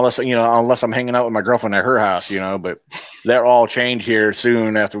 unless I'm hanging out with my girlfriend at her house, but that all change here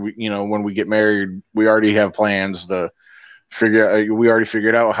soon after when we get married. We already have plans to we already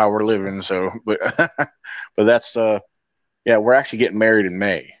figured out how we're living. So, but that's we're actually getting married in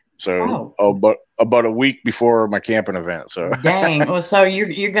May. So, but about a week before my camping event. So, dang. Well, so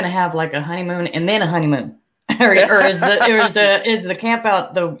you're gonna have like a honeymoon and then a honeymoon, or is the camp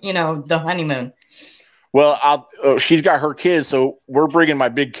out the honeymoon? Well, she's got her kids, so we're bringing my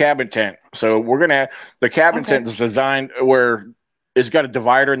big cabin tent. So we're gonna the cabin tent is designed where it's got a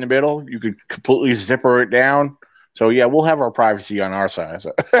divider in the middle. You can completely zipper it down. So yeah, we'll have our privacy on our side.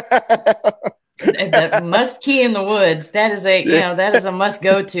 So. That must key in the woods. That is a must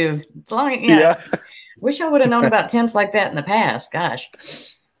go to. It's long. Wish I would have known about tents like that in the past. Gosh.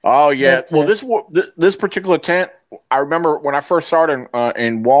 Oh yeah. Well, this particular tent, I remember when I first started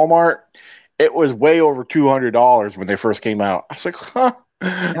in Walmart, it was way over $200 when they first came out. I was like, huh.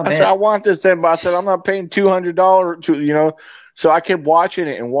 I said, I want this tent, but I said, I'm not paying $200 to. So I kept watching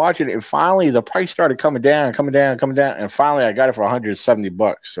it, and finally the price started coming down, and finally I got it for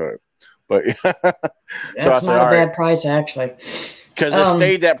 $170. So. But that's not a bad price, actually. Because it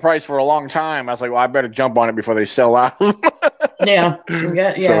stayed that price for a long time. I was like, well, I better jump on it before they sell out. Yeah.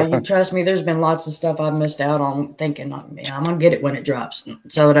 You trust me. There's been lots of stuff I've missed out on thinking, I'm gonna get it when it drops.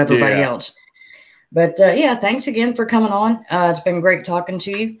 So would everybody else. But thanks again for coming on. It's been great talking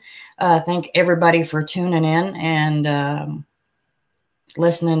to you. Thank everybody for tuning in and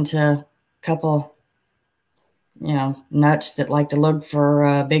listening to a couple. Nuts that like to look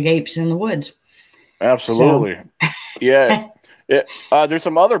for big apes in the woods. Absolutely. So. Yeah. There's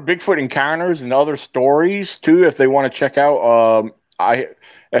some other Bigfoot encounters and other stories too, if they want to check out.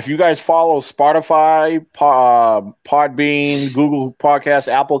 If you guys follow Spotify, Podbean, Google Podcasts,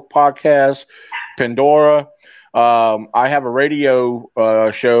 Apple Podcasts, Pandora, I have a radio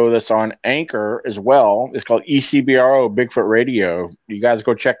show that's on Anchor as well. It's called ECBRO Bigfoot Radio. You guys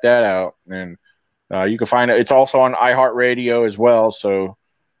go check that out. And you can find it. It's also on iHeartRadio as well. So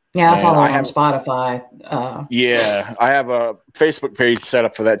yeah, I follow it on Spotify. I have a Facebook page set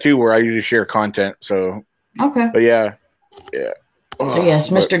up for that too, where I usually share content. So okay, but yeah. So yes,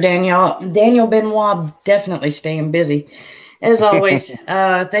 Mr. Daniel Benoit, definitely staying busy as always.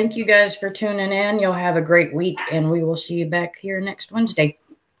 Thank you guys for tuning in. You'll have a great week, and we will see you back here next Wednesday.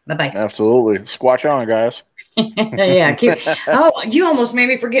 Bye-bye. Absolutely. Squatch on, guys. Yeah. You almost made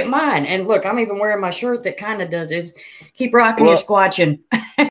me forget mine. And look, I'm even wearing my shirt that kind of does is keep rocking your squatching.